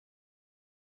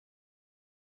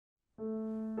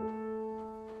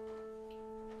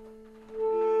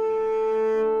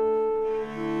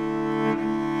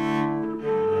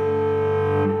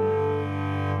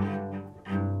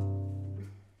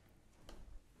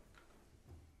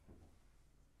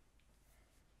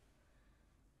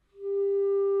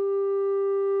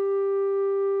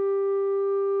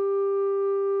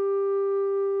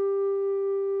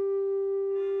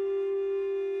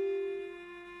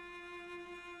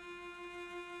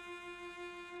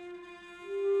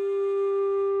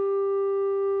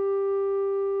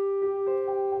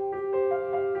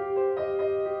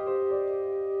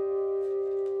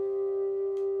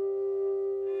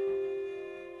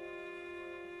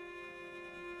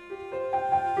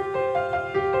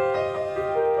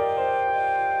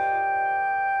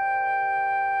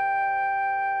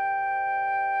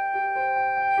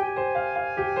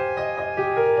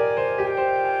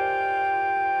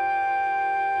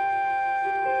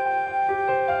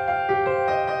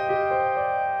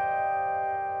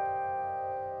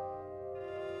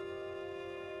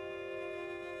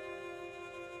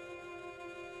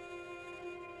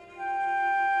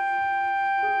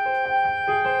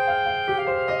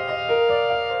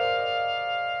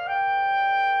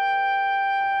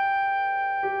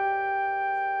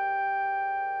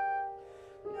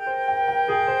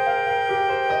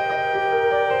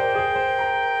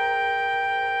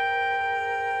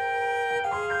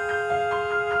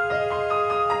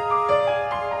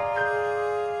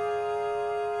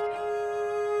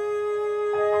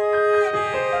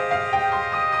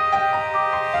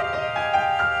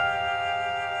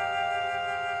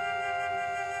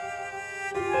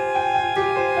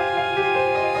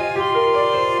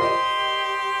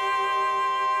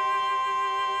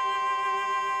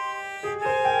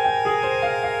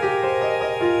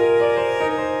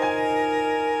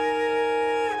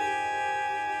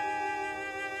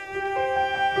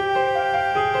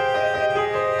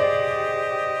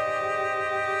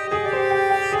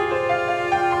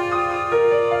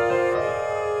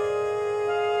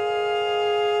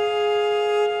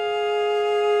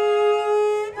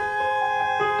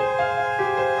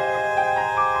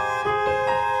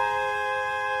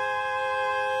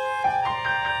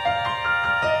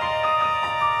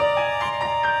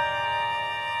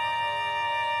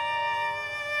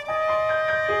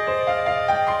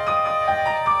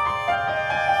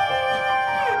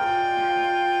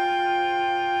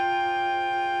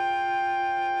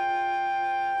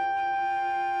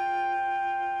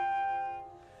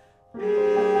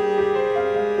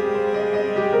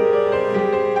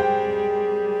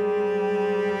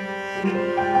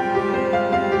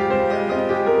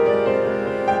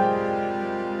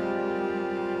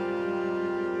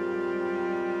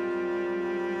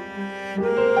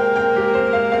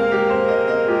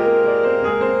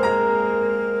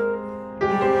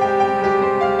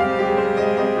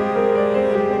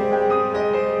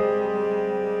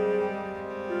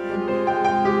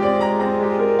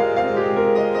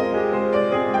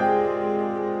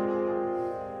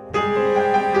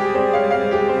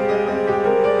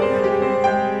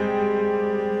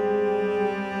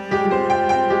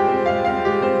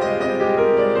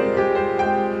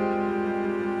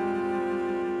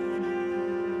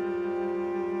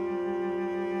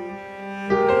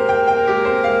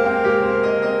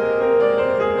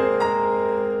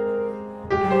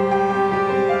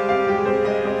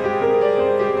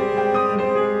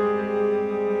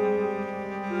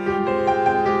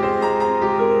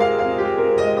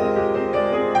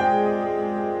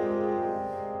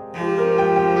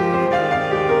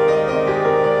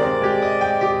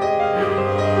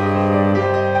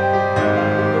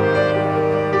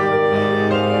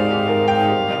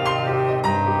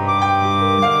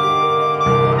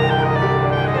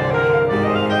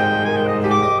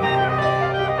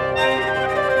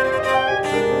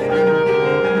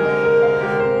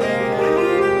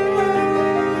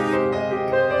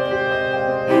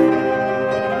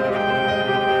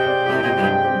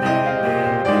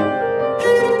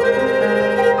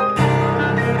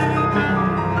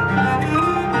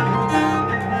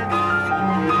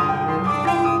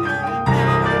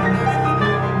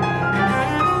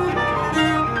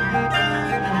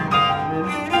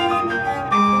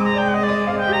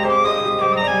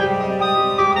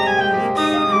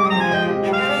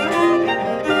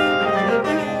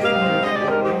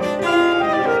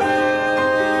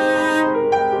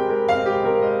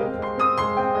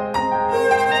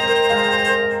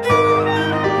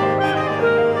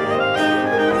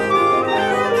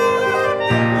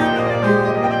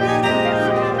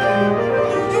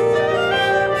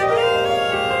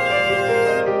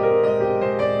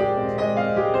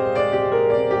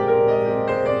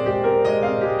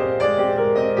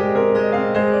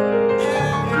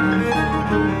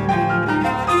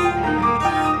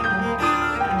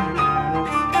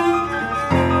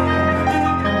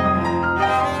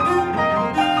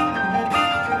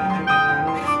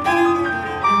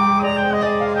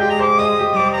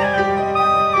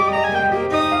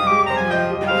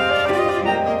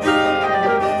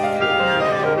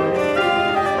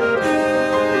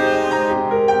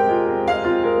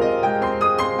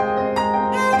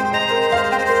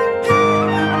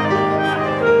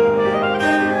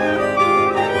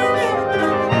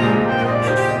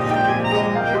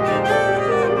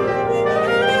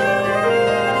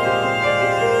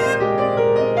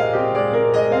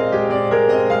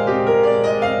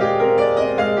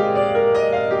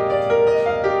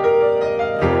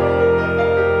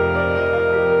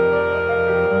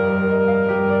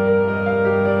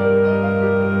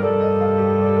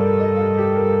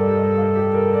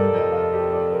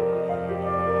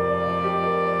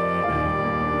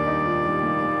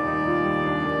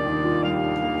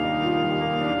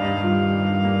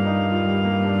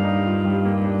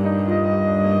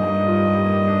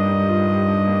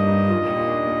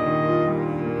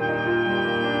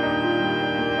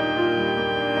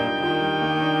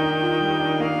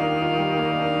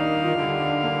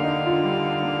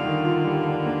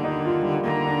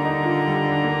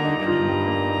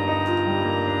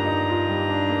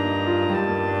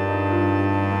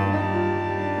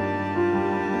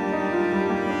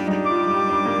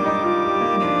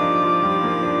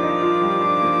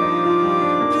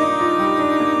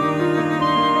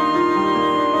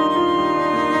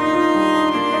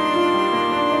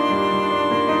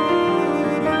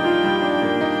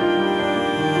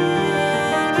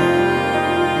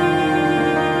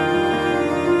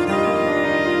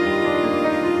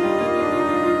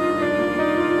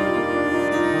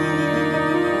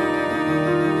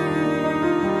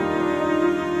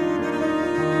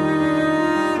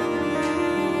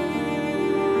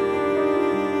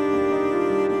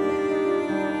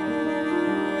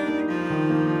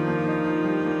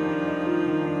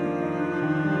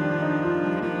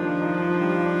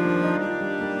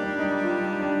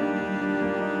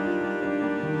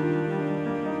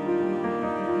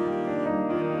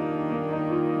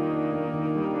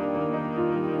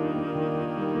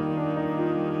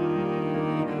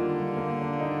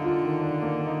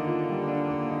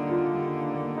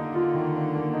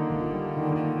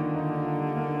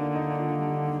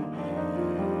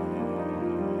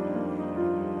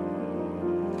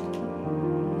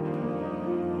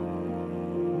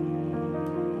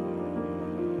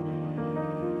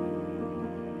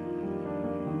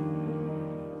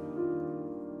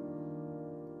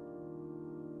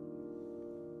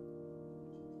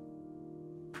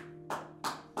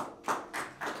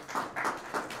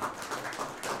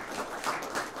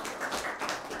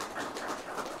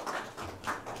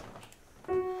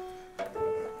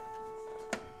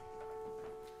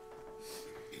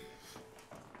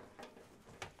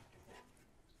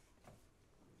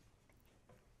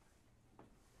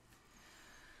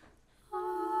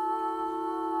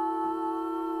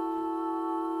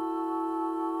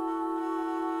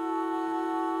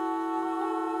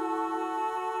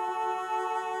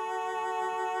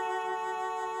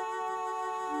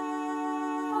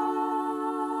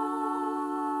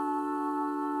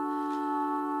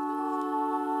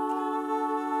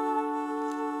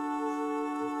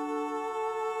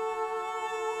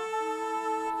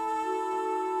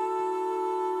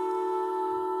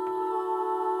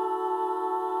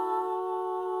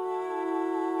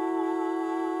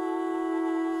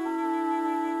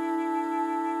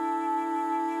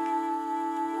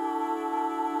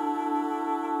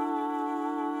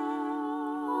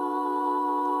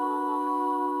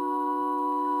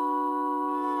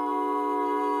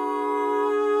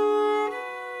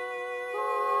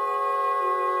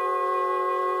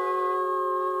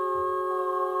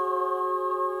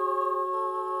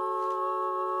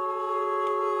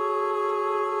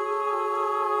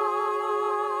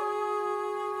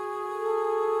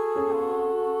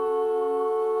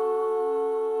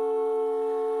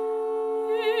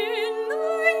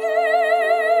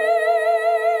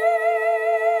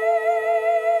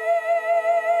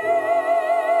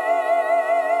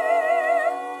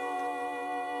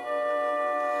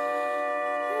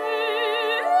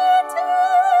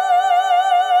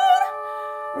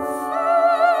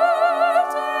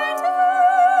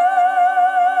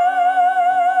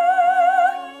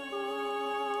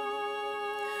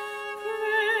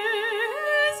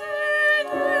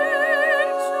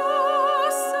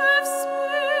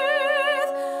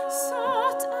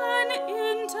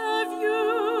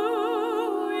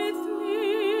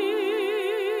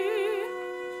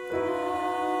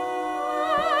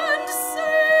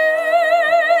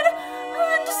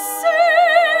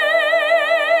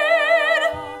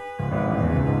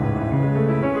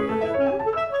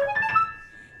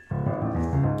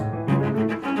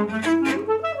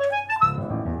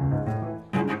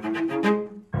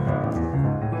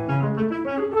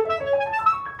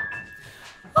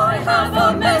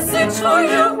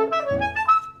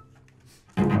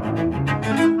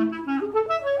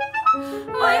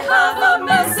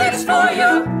 for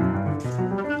you.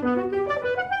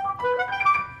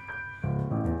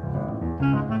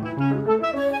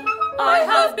 I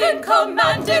have been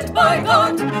commanded by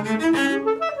God.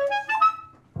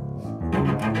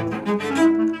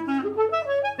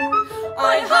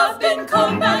 I have been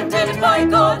commanded by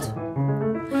God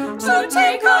to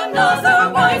take another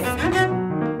wife.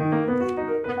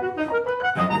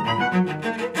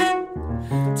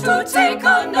 To take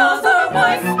another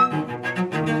wife.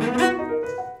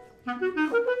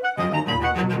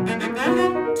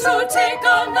 To take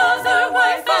another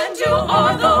wife, and you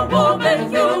are the woman,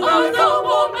 you are the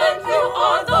woman, you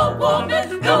are the woman,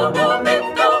 the woman,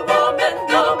 the woman,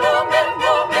 the woman,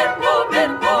 woman,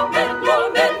 woman, woman,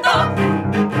 woman,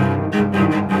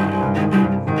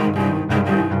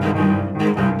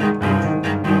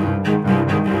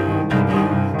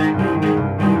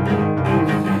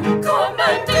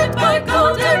 commanded by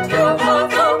God, and you are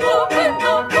the woman,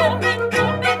 the woman,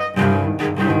 woman.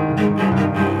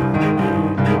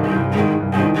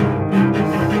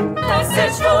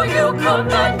 Message for you,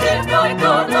 commanded by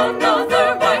God, another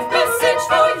wife, message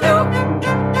for you.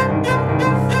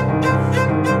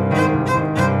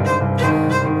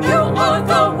 You are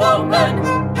the woman.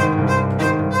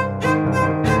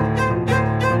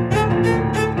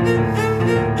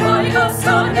 My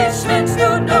astonishment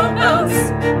knew no bounds.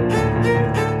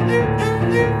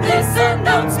 This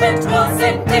announcement was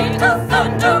indeed a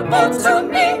thunderbolt to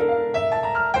me.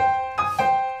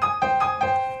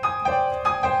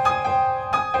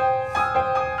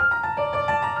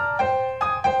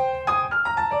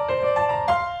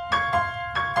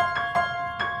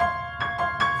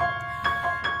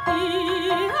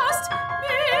 He asked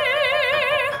me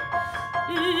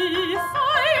if I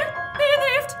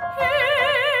believed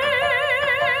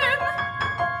him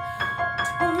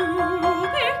to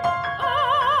be a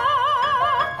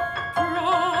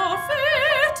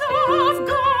prophet of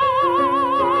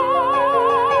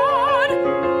God.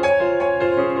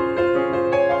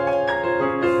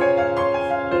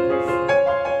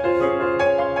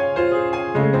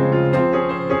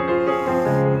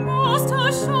 Most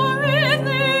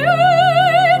assuredly I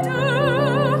do,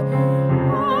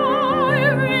 I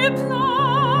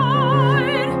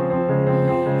replied.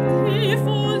 He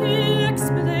fully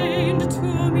explained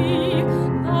to me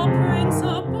the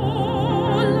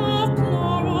principle of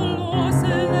plural or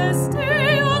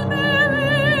celestial marriage.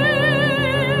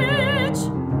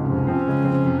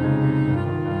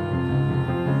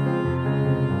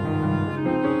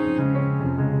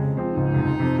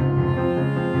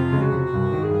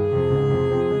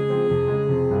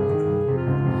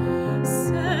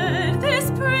 Said this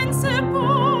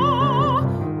principle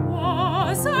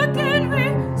was again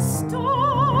restored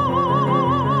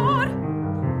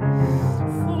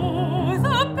for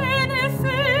the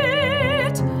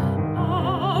benefit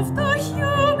of the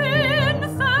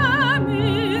human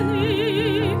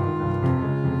family.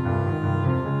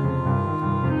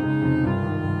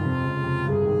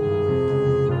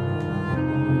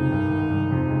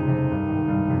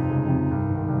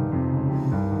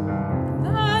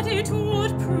 That it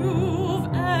would prove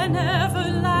an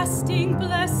everlasting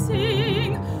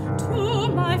blessing to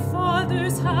my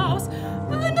father's house,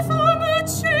 and form a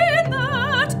chain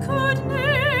that could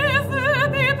never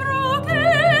be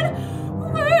broken,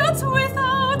 worlds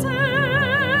without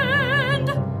end.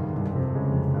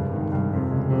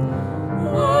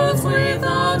 Worlds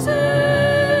without end.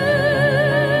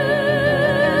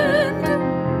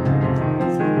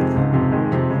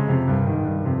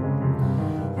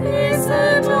 He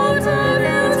said, what have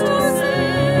you to say?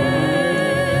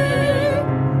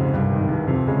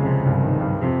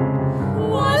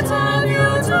 What have you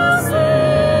to say?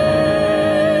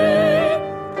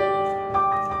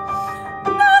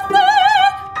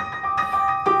 Nothing,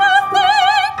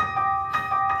 nothing,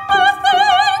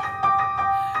 nothing,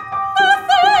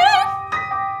 nothing.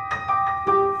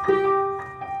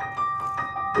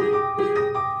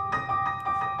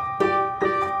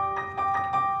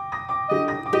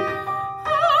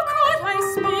 How could I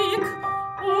speak?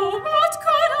 Oh, what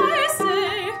could I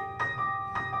say?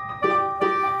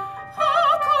 How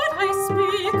could I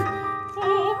speak?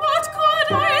 Oh, what could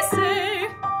I say?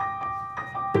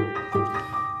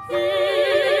 He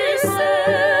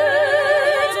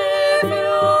said, if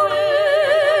you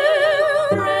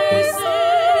embrace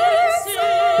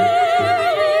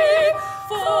it,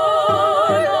 for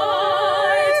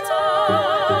light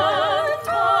and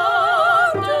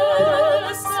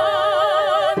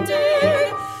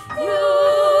understanding, you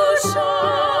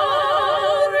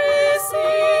shall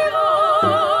receive a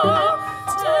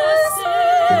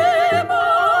testimony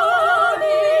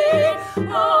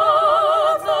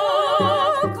of the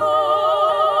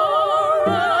gospel.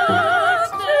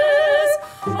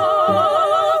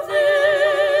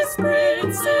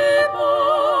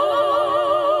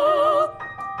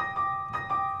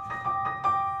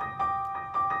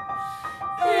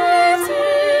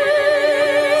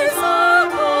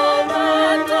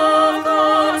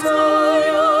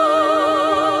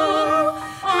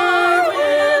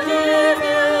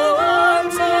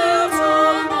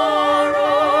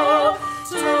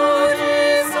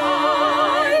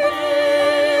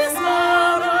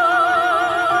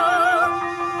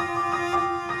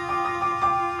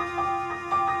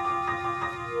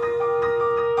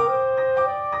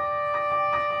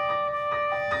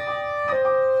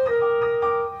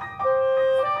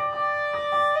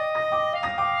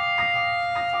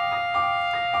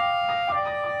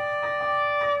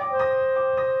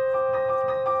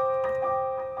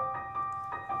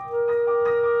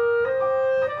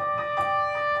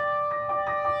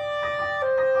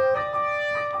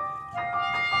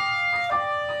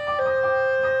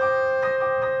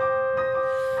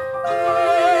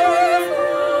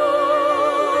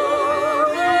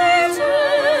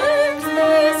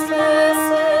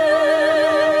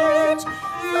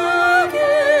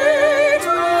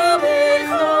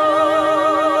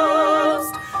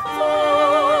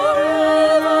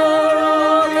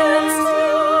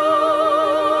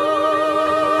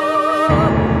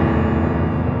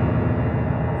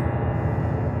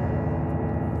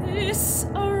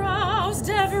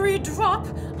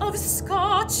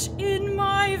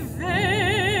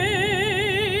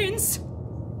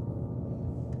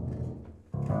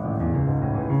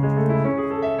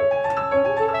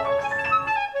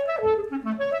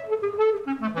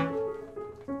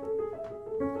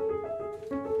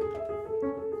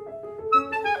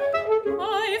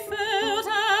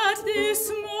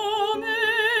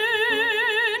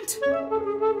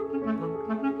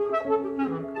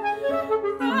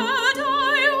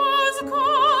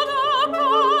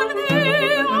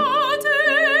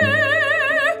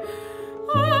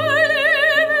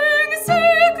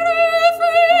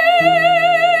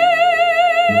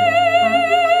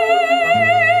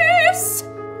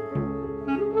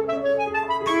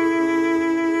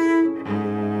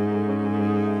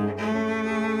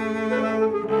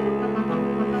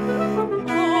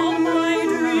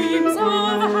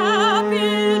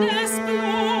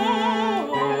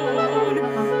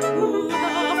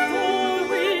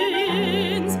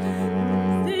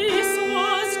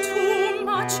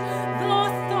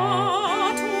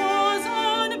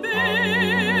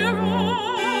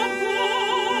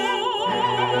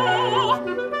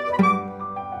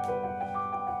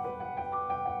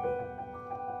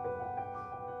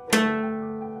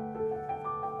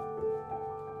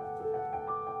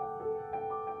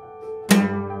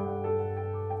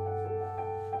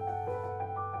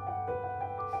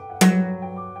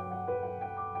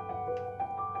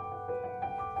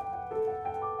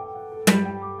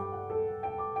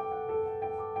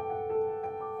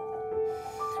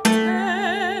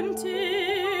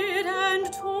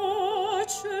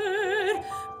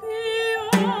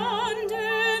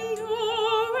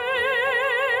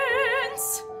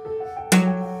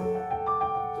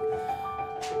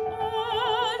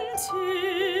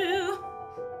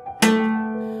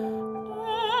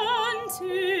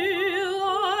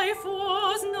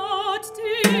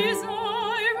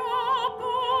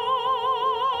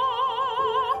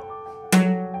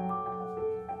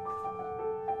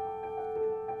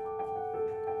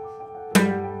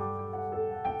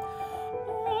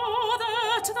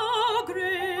 at the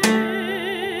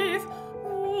grave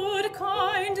would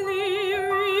kindly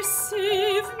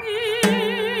receive me,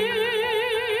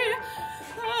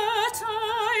 that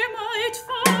I might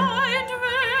find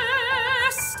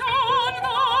rest on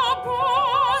the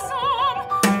bosom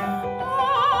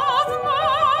of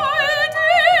my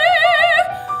dear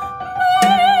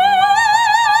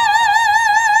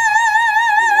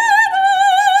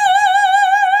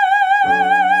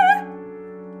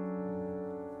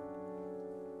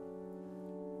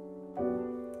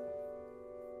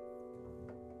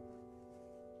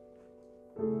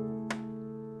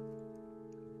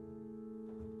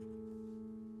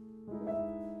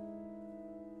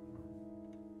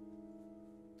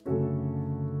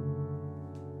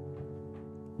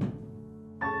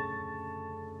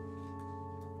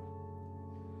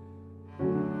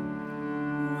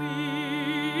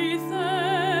We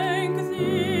thank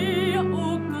thee,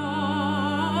 O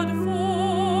God,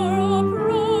 for a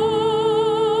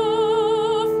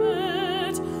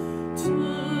prophet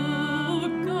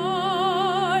to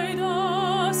guide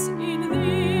us in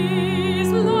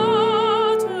these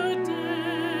latter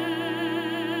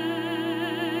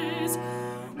days.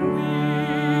 We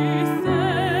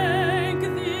thank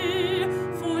thee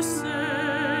for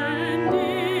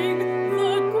sending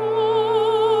the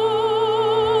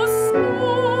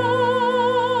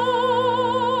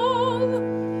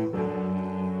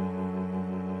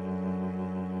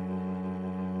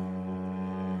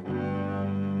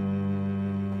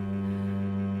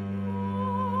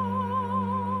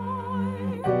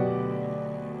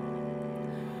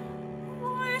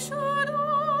Why should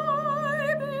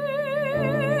I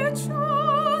be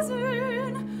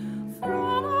chosen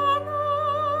from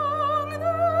among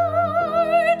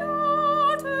thy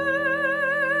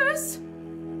daughters?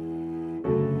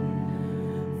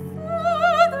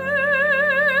 Father,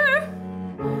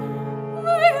 I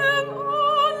am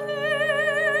only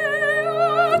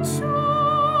a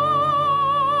child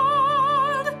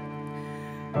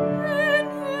in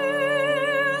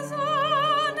years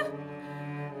and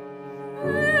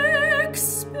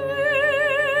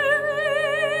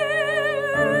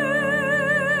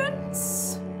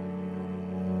experience.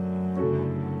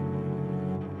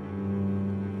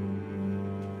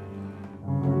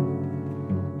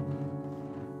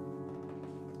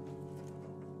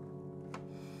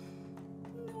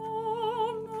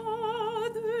 No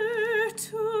mother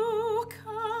to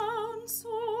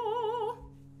counsel,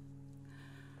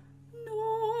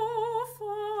 no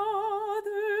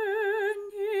father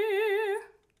near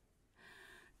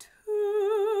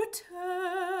to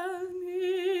tell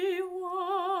me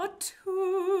what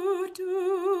to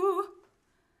do.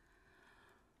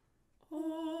 Oh,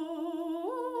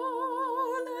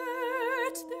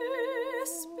 let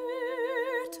this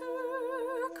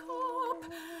bitter cup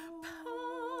pass.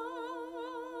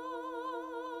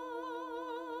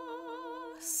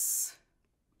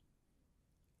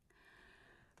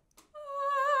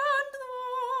 And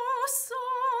thus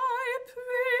I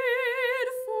prayed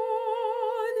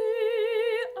for the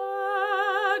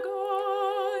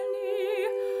agony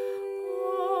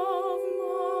of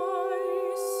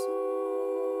my soul.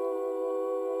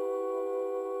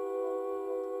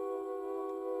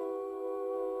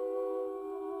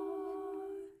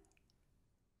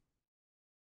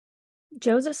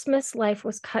 Joseph Smith's life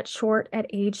was cut short at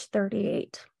age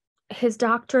 38. His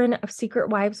doctrine of secret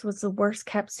wives was the worst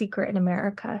kept secret in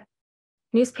America.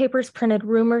 Newspapers printed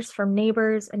rumors from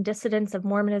neighbors and dissidents of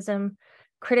Mormonism.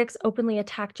 Critics openly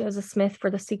attacked Joseph Smith for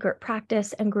the secret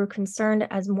practice and grew concerned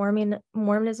as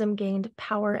Mormonism gained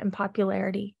power and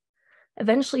popularity.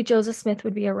 Eventually, Joseph Smith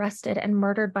would be arrested and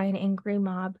murdered by an angry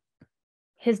mob.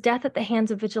 His death at the hands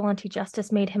of vigilante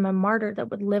justice made him a martyr that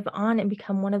would live on and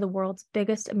become one of the world's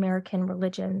biggest American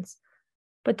religions.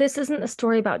 But this isn't the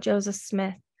story about Joseph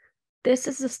Smith. This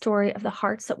is the story of the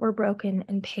hearts that were broken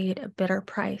and paid a bitter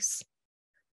price.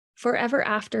 Forever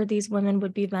after, these women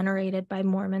would be venerated by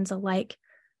Mormons alike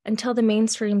until the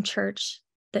mainstream church,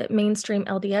 the mainstream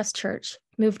LDS church,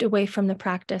 moved away from the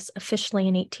practice officially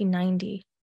in 1890.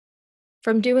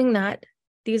 From doing that,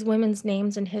 these women's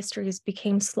names and histories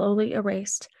became slowly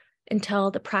erased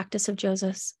until the practice of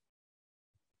Joseph's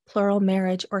plural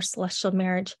marriage or celestial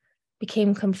marriage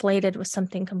became conflated with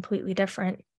something completely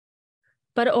different.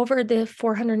 But over the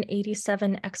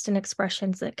 487 extant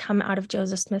expressions that come out of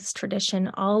Joseph Smith's tradition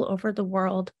all over the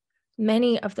world,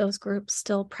 many of those groups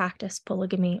still practice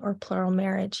polygamy or plural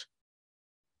marriage.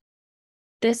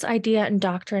 This idea and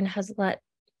doctrine has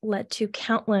led to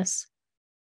countless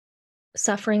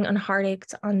suffering and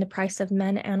heartaches on the price of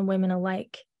men and women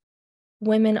alike.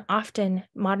 women often,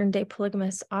 modern day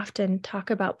polygamists often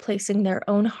talk about placing their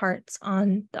own hearts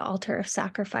on the altar of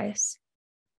sacrifice.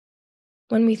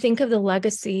 When we think of the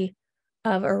legacy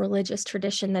of a religious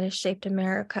tradition that has shaped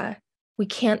America, we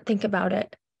can't think about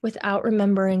it without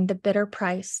remembering the bitter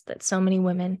price that so many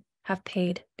women have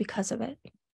paid because of it.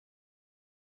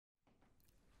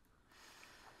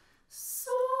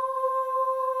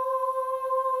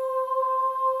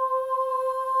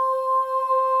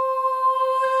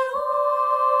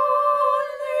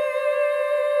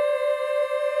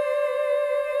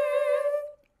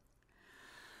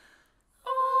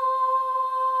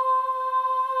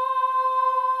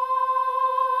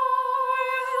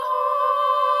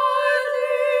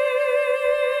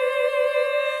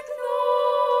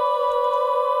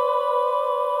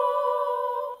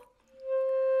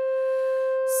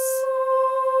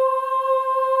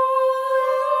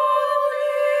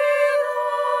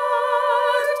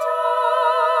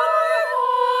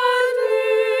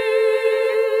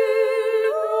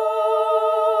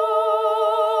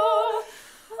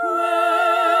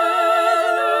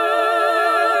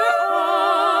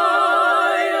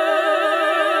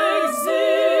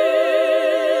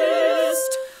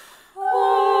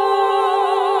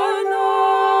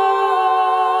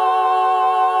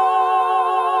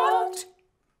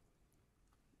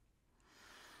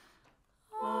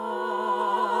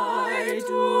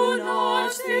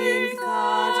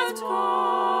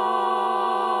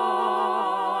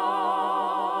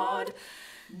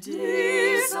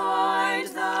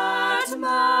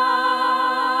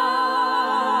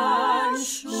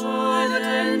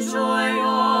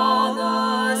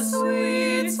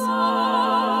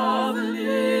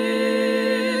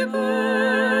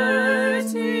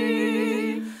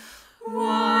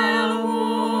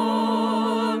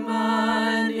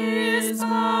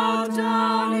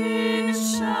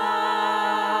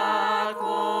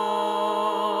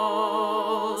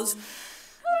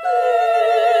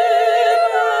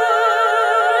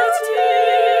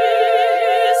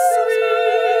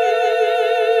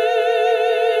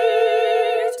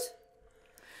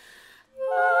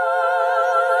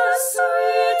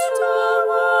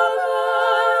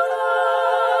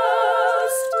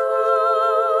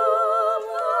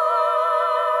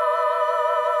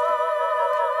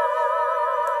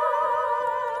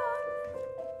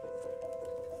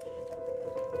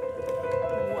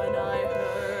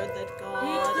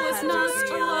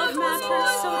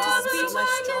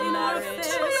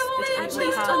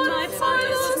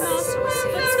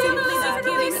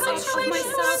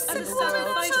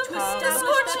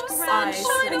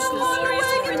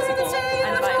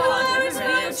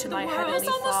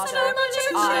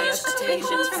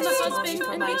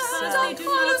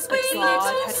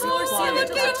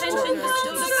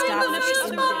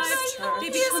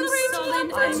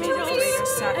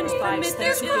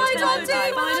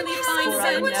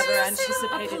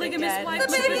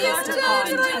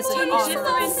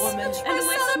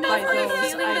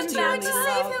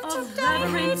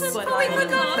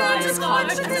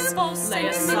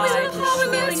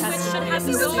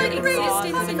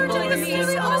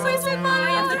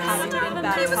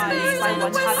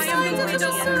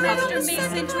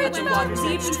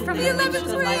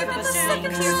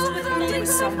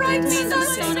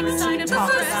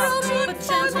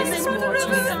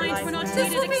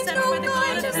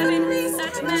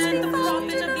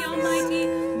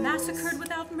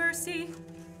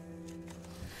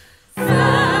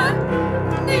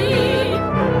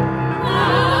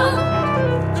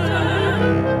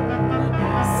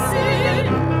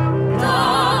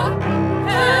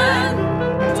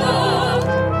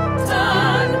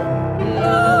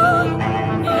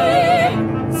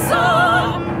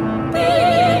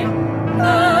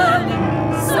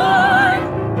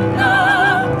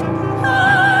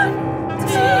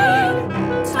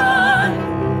 Time.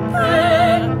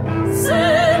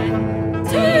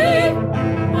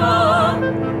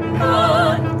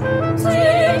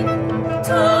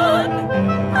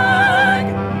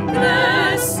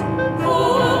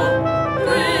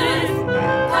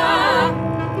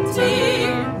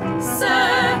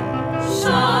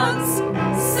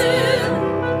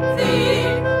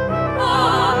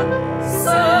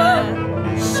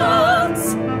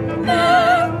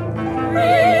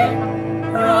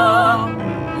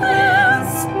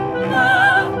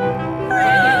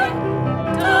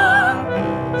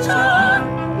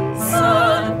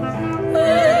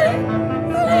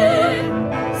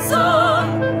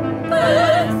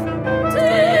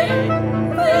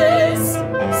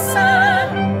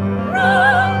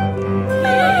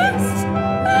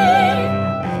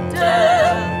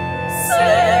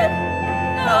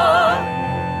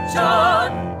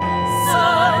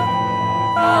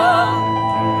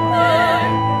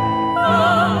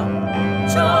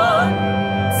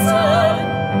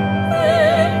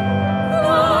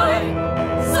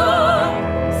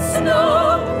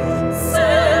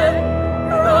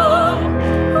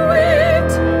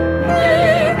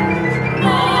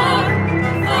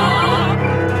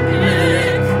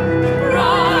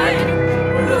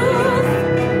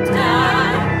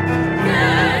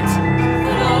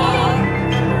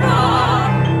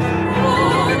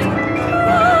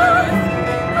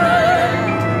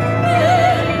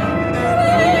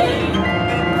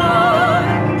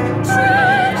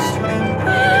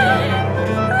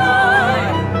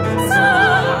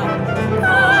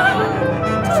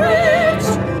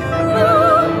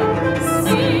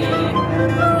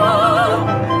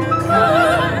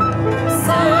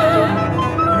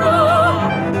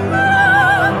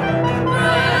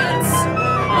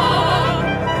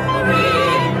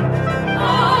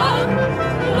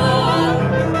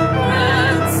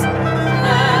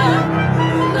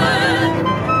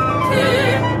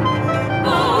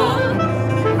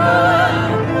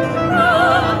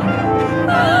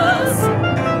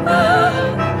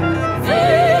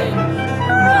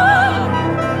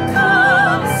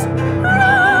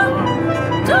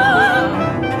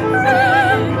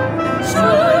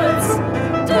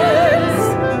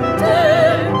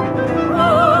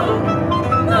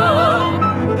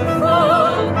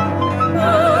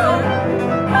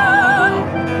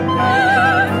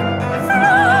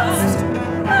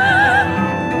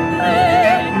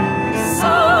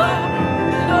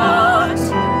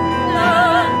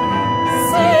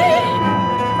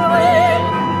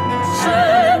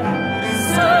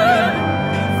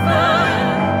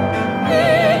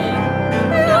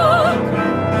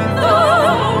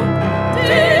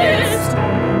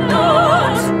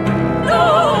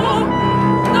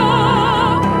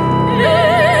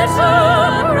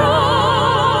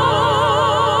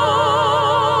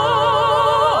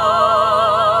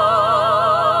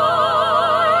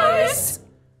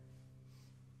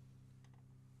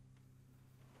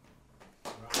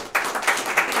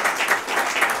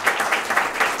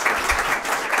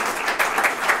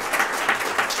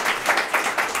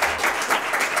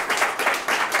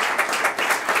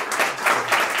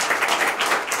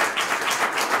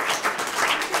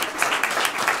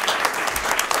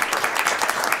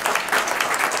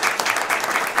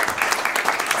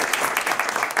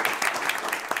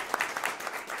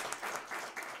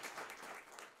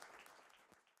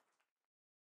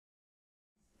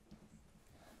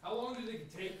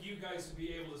 guys to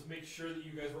be able to make sure that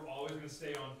you guys were always going to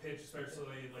stay on pitch,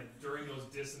 especially like during those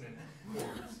dissonant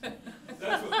chords. That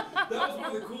was one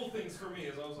of the cool things for me,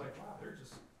 is I was like, wow, they're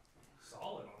just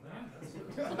solid on that.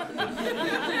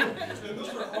 And those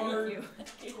are hard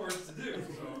chords to do.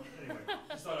 So anyway,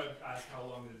 just thought I'd ask how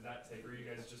long did that take? Or you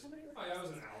guys just, oh yeah, it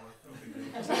was an hour. No big deal.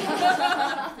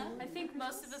 I think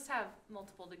most of us have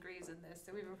multiple degrees in this,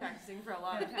 so we've been practicing for a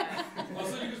long time.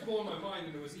 Also, you just blowing my mind,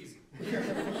 and it was easy.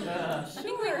 I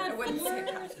think we had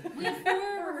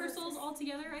four rehearsals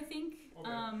altogether, I think.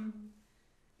 Okay.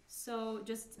 So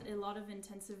just a lot of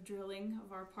intensive drilling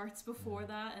of our parts before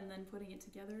that, and then putting it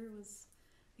together was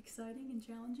exciting and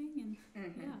challenging,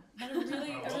 and yeah, had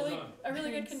a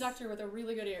really good conductor with a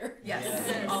really good ear. Yes,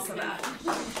 also that.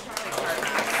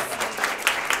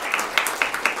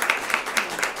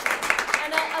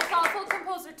 And a thoughtful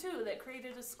composer too, that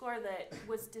created a score that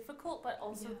was difficult but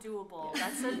also doable.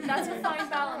 That's a fine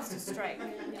balance to strike.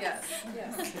 Yes.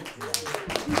 Yes.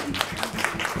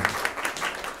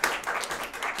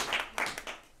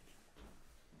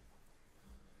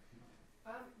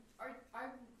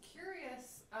 I'm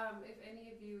curious if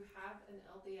any of you have an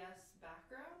LDS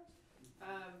background.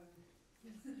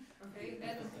 Okay,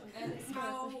 and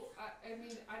how, I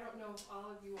mean, I don't know if all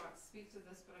of you want to speak to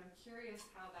this, but I'm curious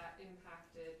how that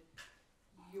impacted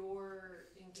your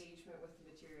engagement with the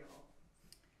material.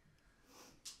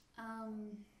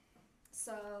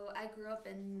 So I grew up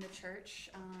in the church.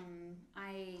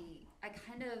 I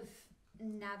kind of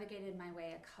navigated my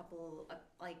way a couple of,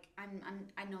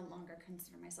 I no longer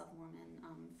consider myself Mormon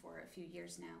for a few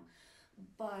years now,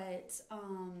 but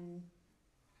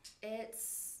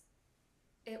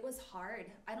it was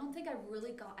hard. I don't think I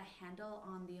really got a handle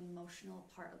on the emotional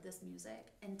part of this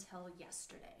music until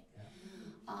yesterday. Yeah.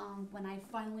 When I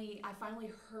finally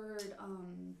heard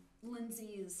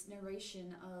Lindsay's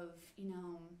narration of,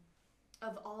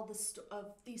 of all of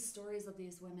these stories of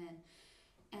these women,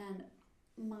 and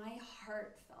my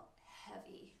heart felt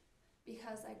heavy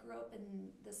because I grew up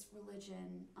in this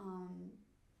religion,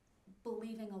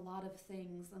 believing a lot of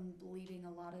things and believing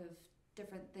a lot of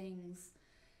different things.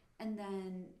 And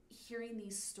then hearing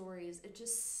these stories, it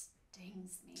just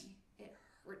stings me. It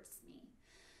hurts me.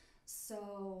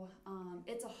 So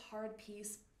it's a hard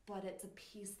piece, but it's a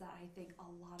piece that I think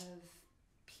a lot of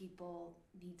people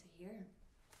need to hear.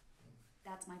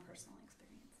 That's my personal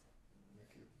experience.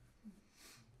 Thank you.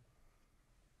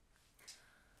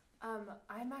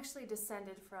 I'm actually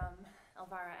descended from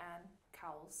Elvira Ann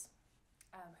Cowles,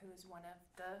 who is one of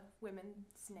the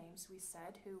women's names we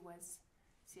said, who was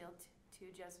sealed to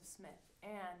Joseph Smith,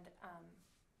 and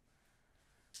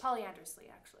polyandrously,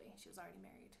 actually. She was already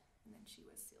married, and then she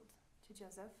was sealed to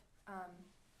Joseph.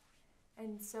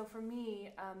 And so for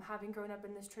me, having grown up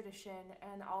in this tradition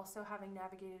and also having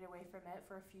navigated away from it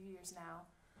for a few years now,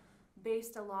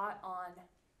 based a lot on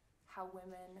how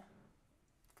women,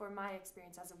 for my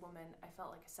experience as a woman, I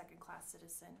felt like a second-class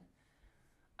citizen.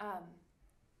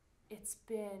 It's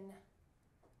been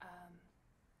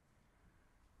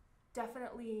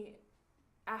definitely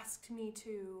asked me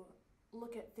to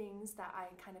look at things that I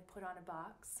kind of put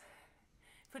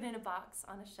in a box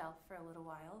on a shelf for a little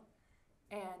while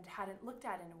and hadn't looked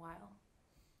at in a while.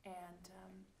 And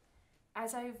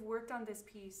as I've worked on this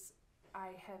piece,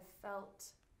 I have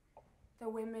felt the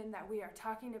women that we are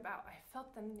talking about, I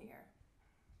felt them near.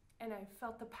 And I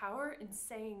felt the power in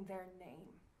saying their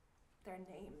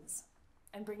names,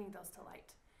 and bringing those to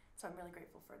light. So I'm really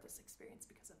grateful for this experience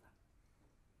because of that.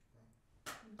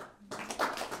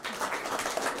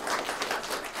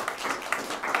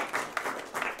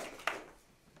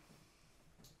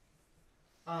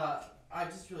 I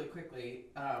just really quickly,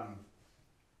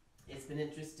 it's been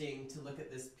interesting to look at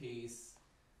this piece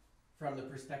from the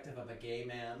perspective of a gay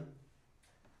man,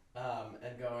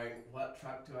 and going, what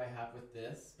truck do I have with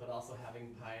this? But also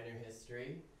having pioneer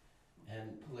history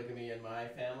and polygamy in my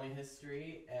family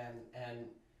history, and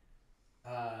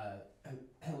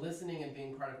listening and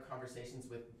being part of conversations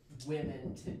with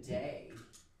women today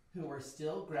who are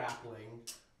still grappling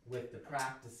with the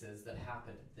practices that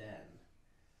happened then,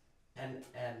 and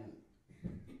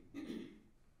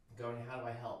going, how do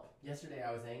I help? Yesterday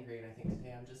I was angry, and I think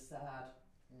today I'm just sad.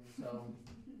 So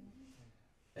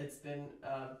it's been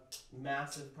a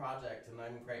massive project, and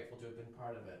I'm grateful to have been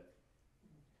part of it.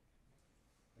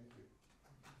 Thank you.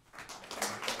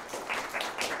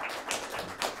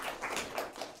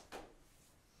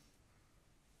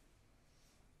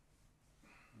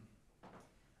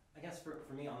 I guess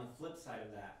for me, on the flip side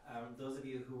of that, those of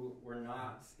you who were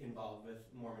not involved with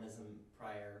Mormonism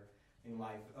prior in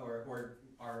life, or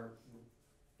are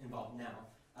involved now,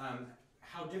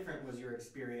 how different was your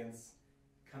experience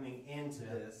coming into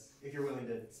this, if you're willing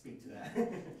to speak to that.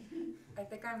 I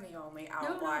think I'm the only No,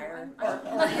 outlier. I'm-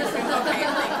 Okay, thank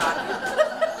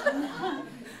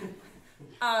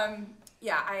God.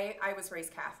 Yeah, I was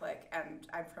raised Catholic, and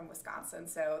I'm from Wisconsin,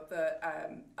 so the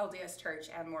LDS Church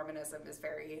and Mormonism is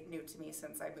very new to me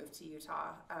since I moved to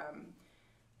Utah.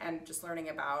 And just learning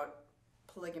about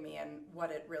polygamy and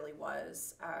what it really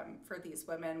was for these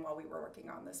women while we were working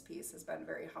on this piece has been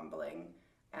very humbling,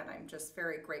 and I'm just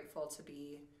very grateful to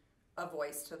be a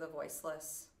voice to the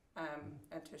voiceless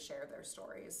and to share their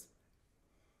stories.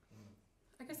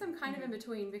 I guess I'm kind of in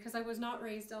between because I was not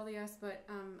raised LDS, but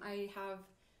I have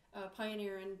a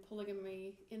pioneer in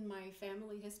polygamy in my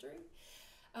family history.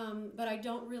 But I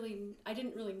didn't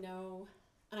really know,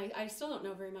 and I still don't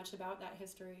know very much about that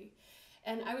history.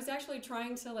 And I was actually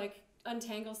trying to like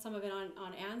untangle some of it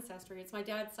on ancestry. It's my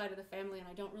dad's side of the family, and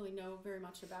I don't really know very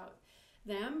much about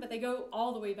them, but they go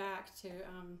all the way back to,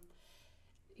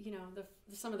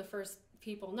 some of the first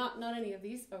people, not any of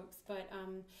these folks, but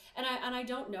and I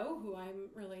don't know who I'm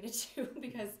related to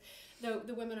because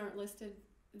the women aren't listed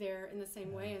there in the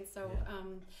same way, and so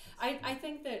I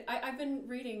think that I've been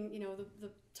reading the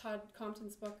Todd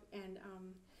Compton's book, and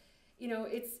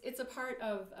it's a part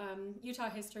of Utah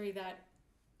history that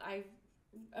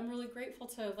I'm really grateful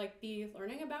to like be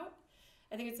learning about.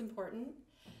 I think it's important,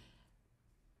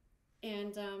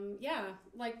 and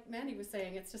like Mandy was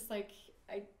saying, it's just like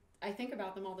I think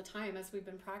about them all the time as we've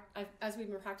been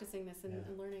practicing this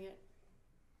and learning it.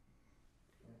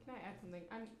 Can I add something?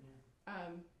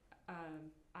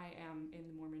 I am in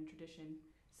the Mormon tradition,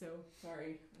 so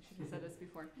sorry, I should have said this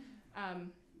before.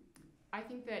 I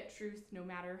think that truth, no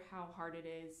matter how hard it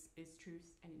is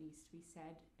truth, and it needs to be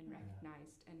said and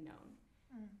recognized and known.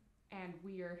 And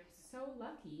we are so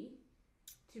lucky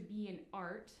to be in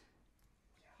art,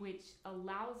 which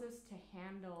allows us to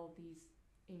handle these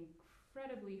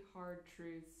incredibly hard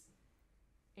truths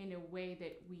in a way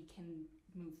that we can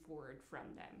move forward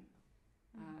from them.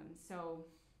 So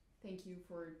thank you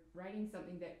for writing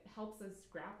something that helps us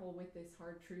grapple with this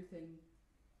hard truth and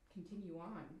continue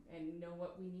on and know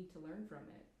what we need to learn from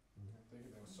it. Thank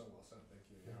you. That was so well said. Thank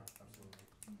you. Yeah, absolutely.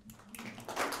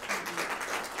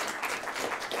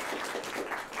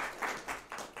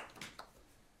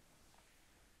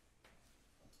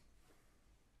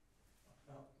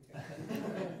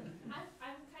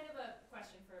 I'm kind of a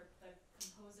question for the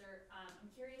composer. I'm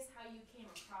curious how you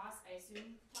came across, I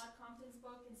assume, Todd Compton's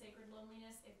book in Sacred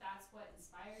Loneliness, if that's what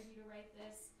inspired you to write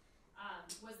this.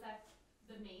 Was that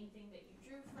the main thing that you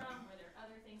drew from? Were there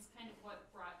other things? Kind of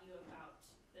what brought you about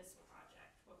this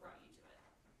project? What brought you to it?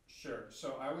 Sure.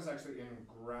 So I was actually in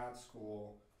grad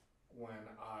school when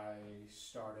I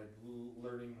started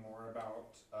learning more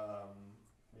about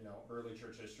early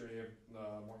church history of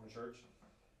the Mormon Church.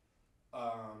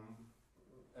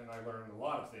 And I learned a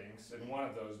lot of things, and one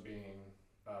of those being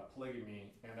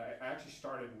polygamy. And I actually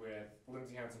started with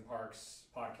Lindsay Hansen Park's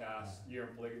podcast, Year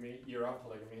of Polygamy, which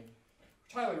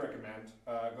I highly recommend.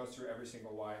 It goes through every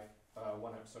single wife,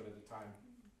 one episode at a time.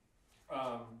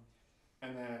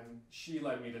 And then she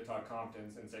led me to Todd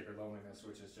Compton's In Sacred Loneliness,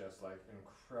 which is just like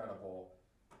incredible.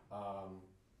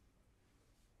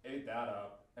 Ate that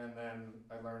up. And then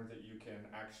I learned that you can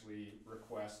actually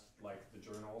request like the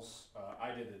journals.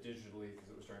 I did it digitally because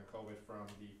it was during COVID from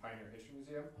the Pioneer History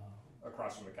Museum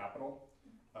across from the Capitol.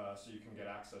 So you can get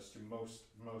access to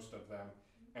most of them.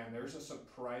 And there's a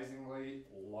surprisingly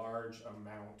large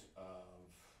amount of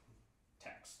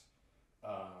text.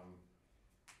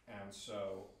 And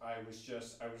so I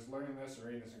was learning this and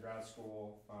reading this in grad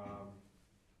school,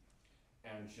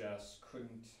 and just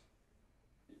couldn't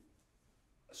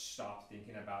stop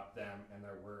thinking about them and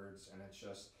their words. And it's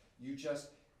just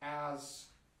as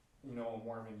a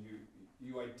Mormon,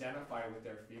 you identify with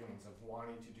their feelings of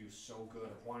wanting to do so good,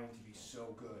 of wanting to be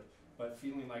so good, but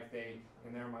feeling like they,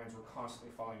 in their minds, were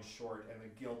constantly falling short, and the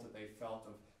guilt that they felt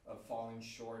of falling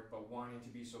short, but wanting to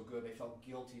be so good. They felt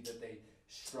guilty that they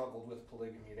struggled with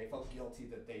polygamy. They felt guilty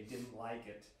that they didn't like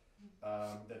it,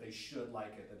 that they should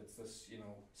like it, that it's this,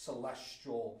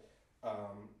 celestial,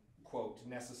 quote,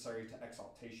 necessary to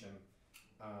exaltation.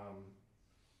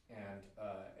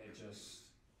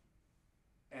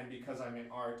 And because I'm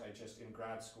in art, in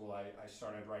grad school, I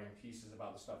started writing pieces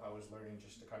about the stuff I was learning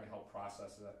just to kind of help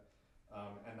process it.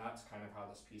 And that's kind of how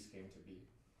this piece came to be.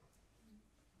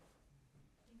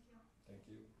 Thank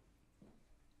you.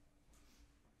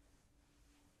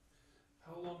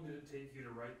 How long did it take you to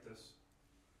write this?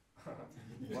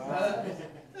 Well,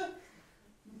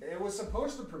 it was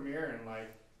supposed to premiere in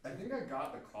I think I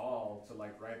got the call to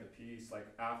write the piece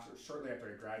shortly after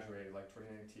I graduated,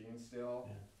 2019 still.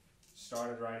 Yeah.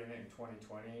 Started writing it in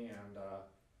 2020, and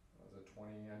was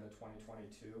it end of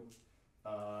 2022.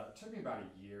 It took me about a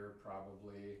year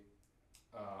probably,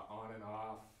 on and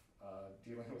off,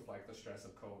 dealing with like the stress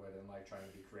of COVID and like trying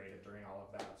to be creative during all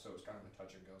of that. So it was kind of a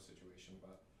touch and go situation,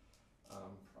 but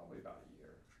probably about a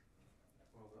year.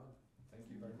 Well done.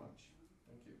 Thank you very much.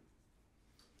 Thank you.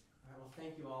 All right, well,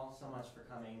 thank you all so much for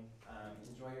coming.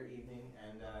 Enjoy your evening,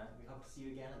 and we hope to see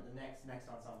you again at the next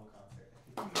Ensemble concert.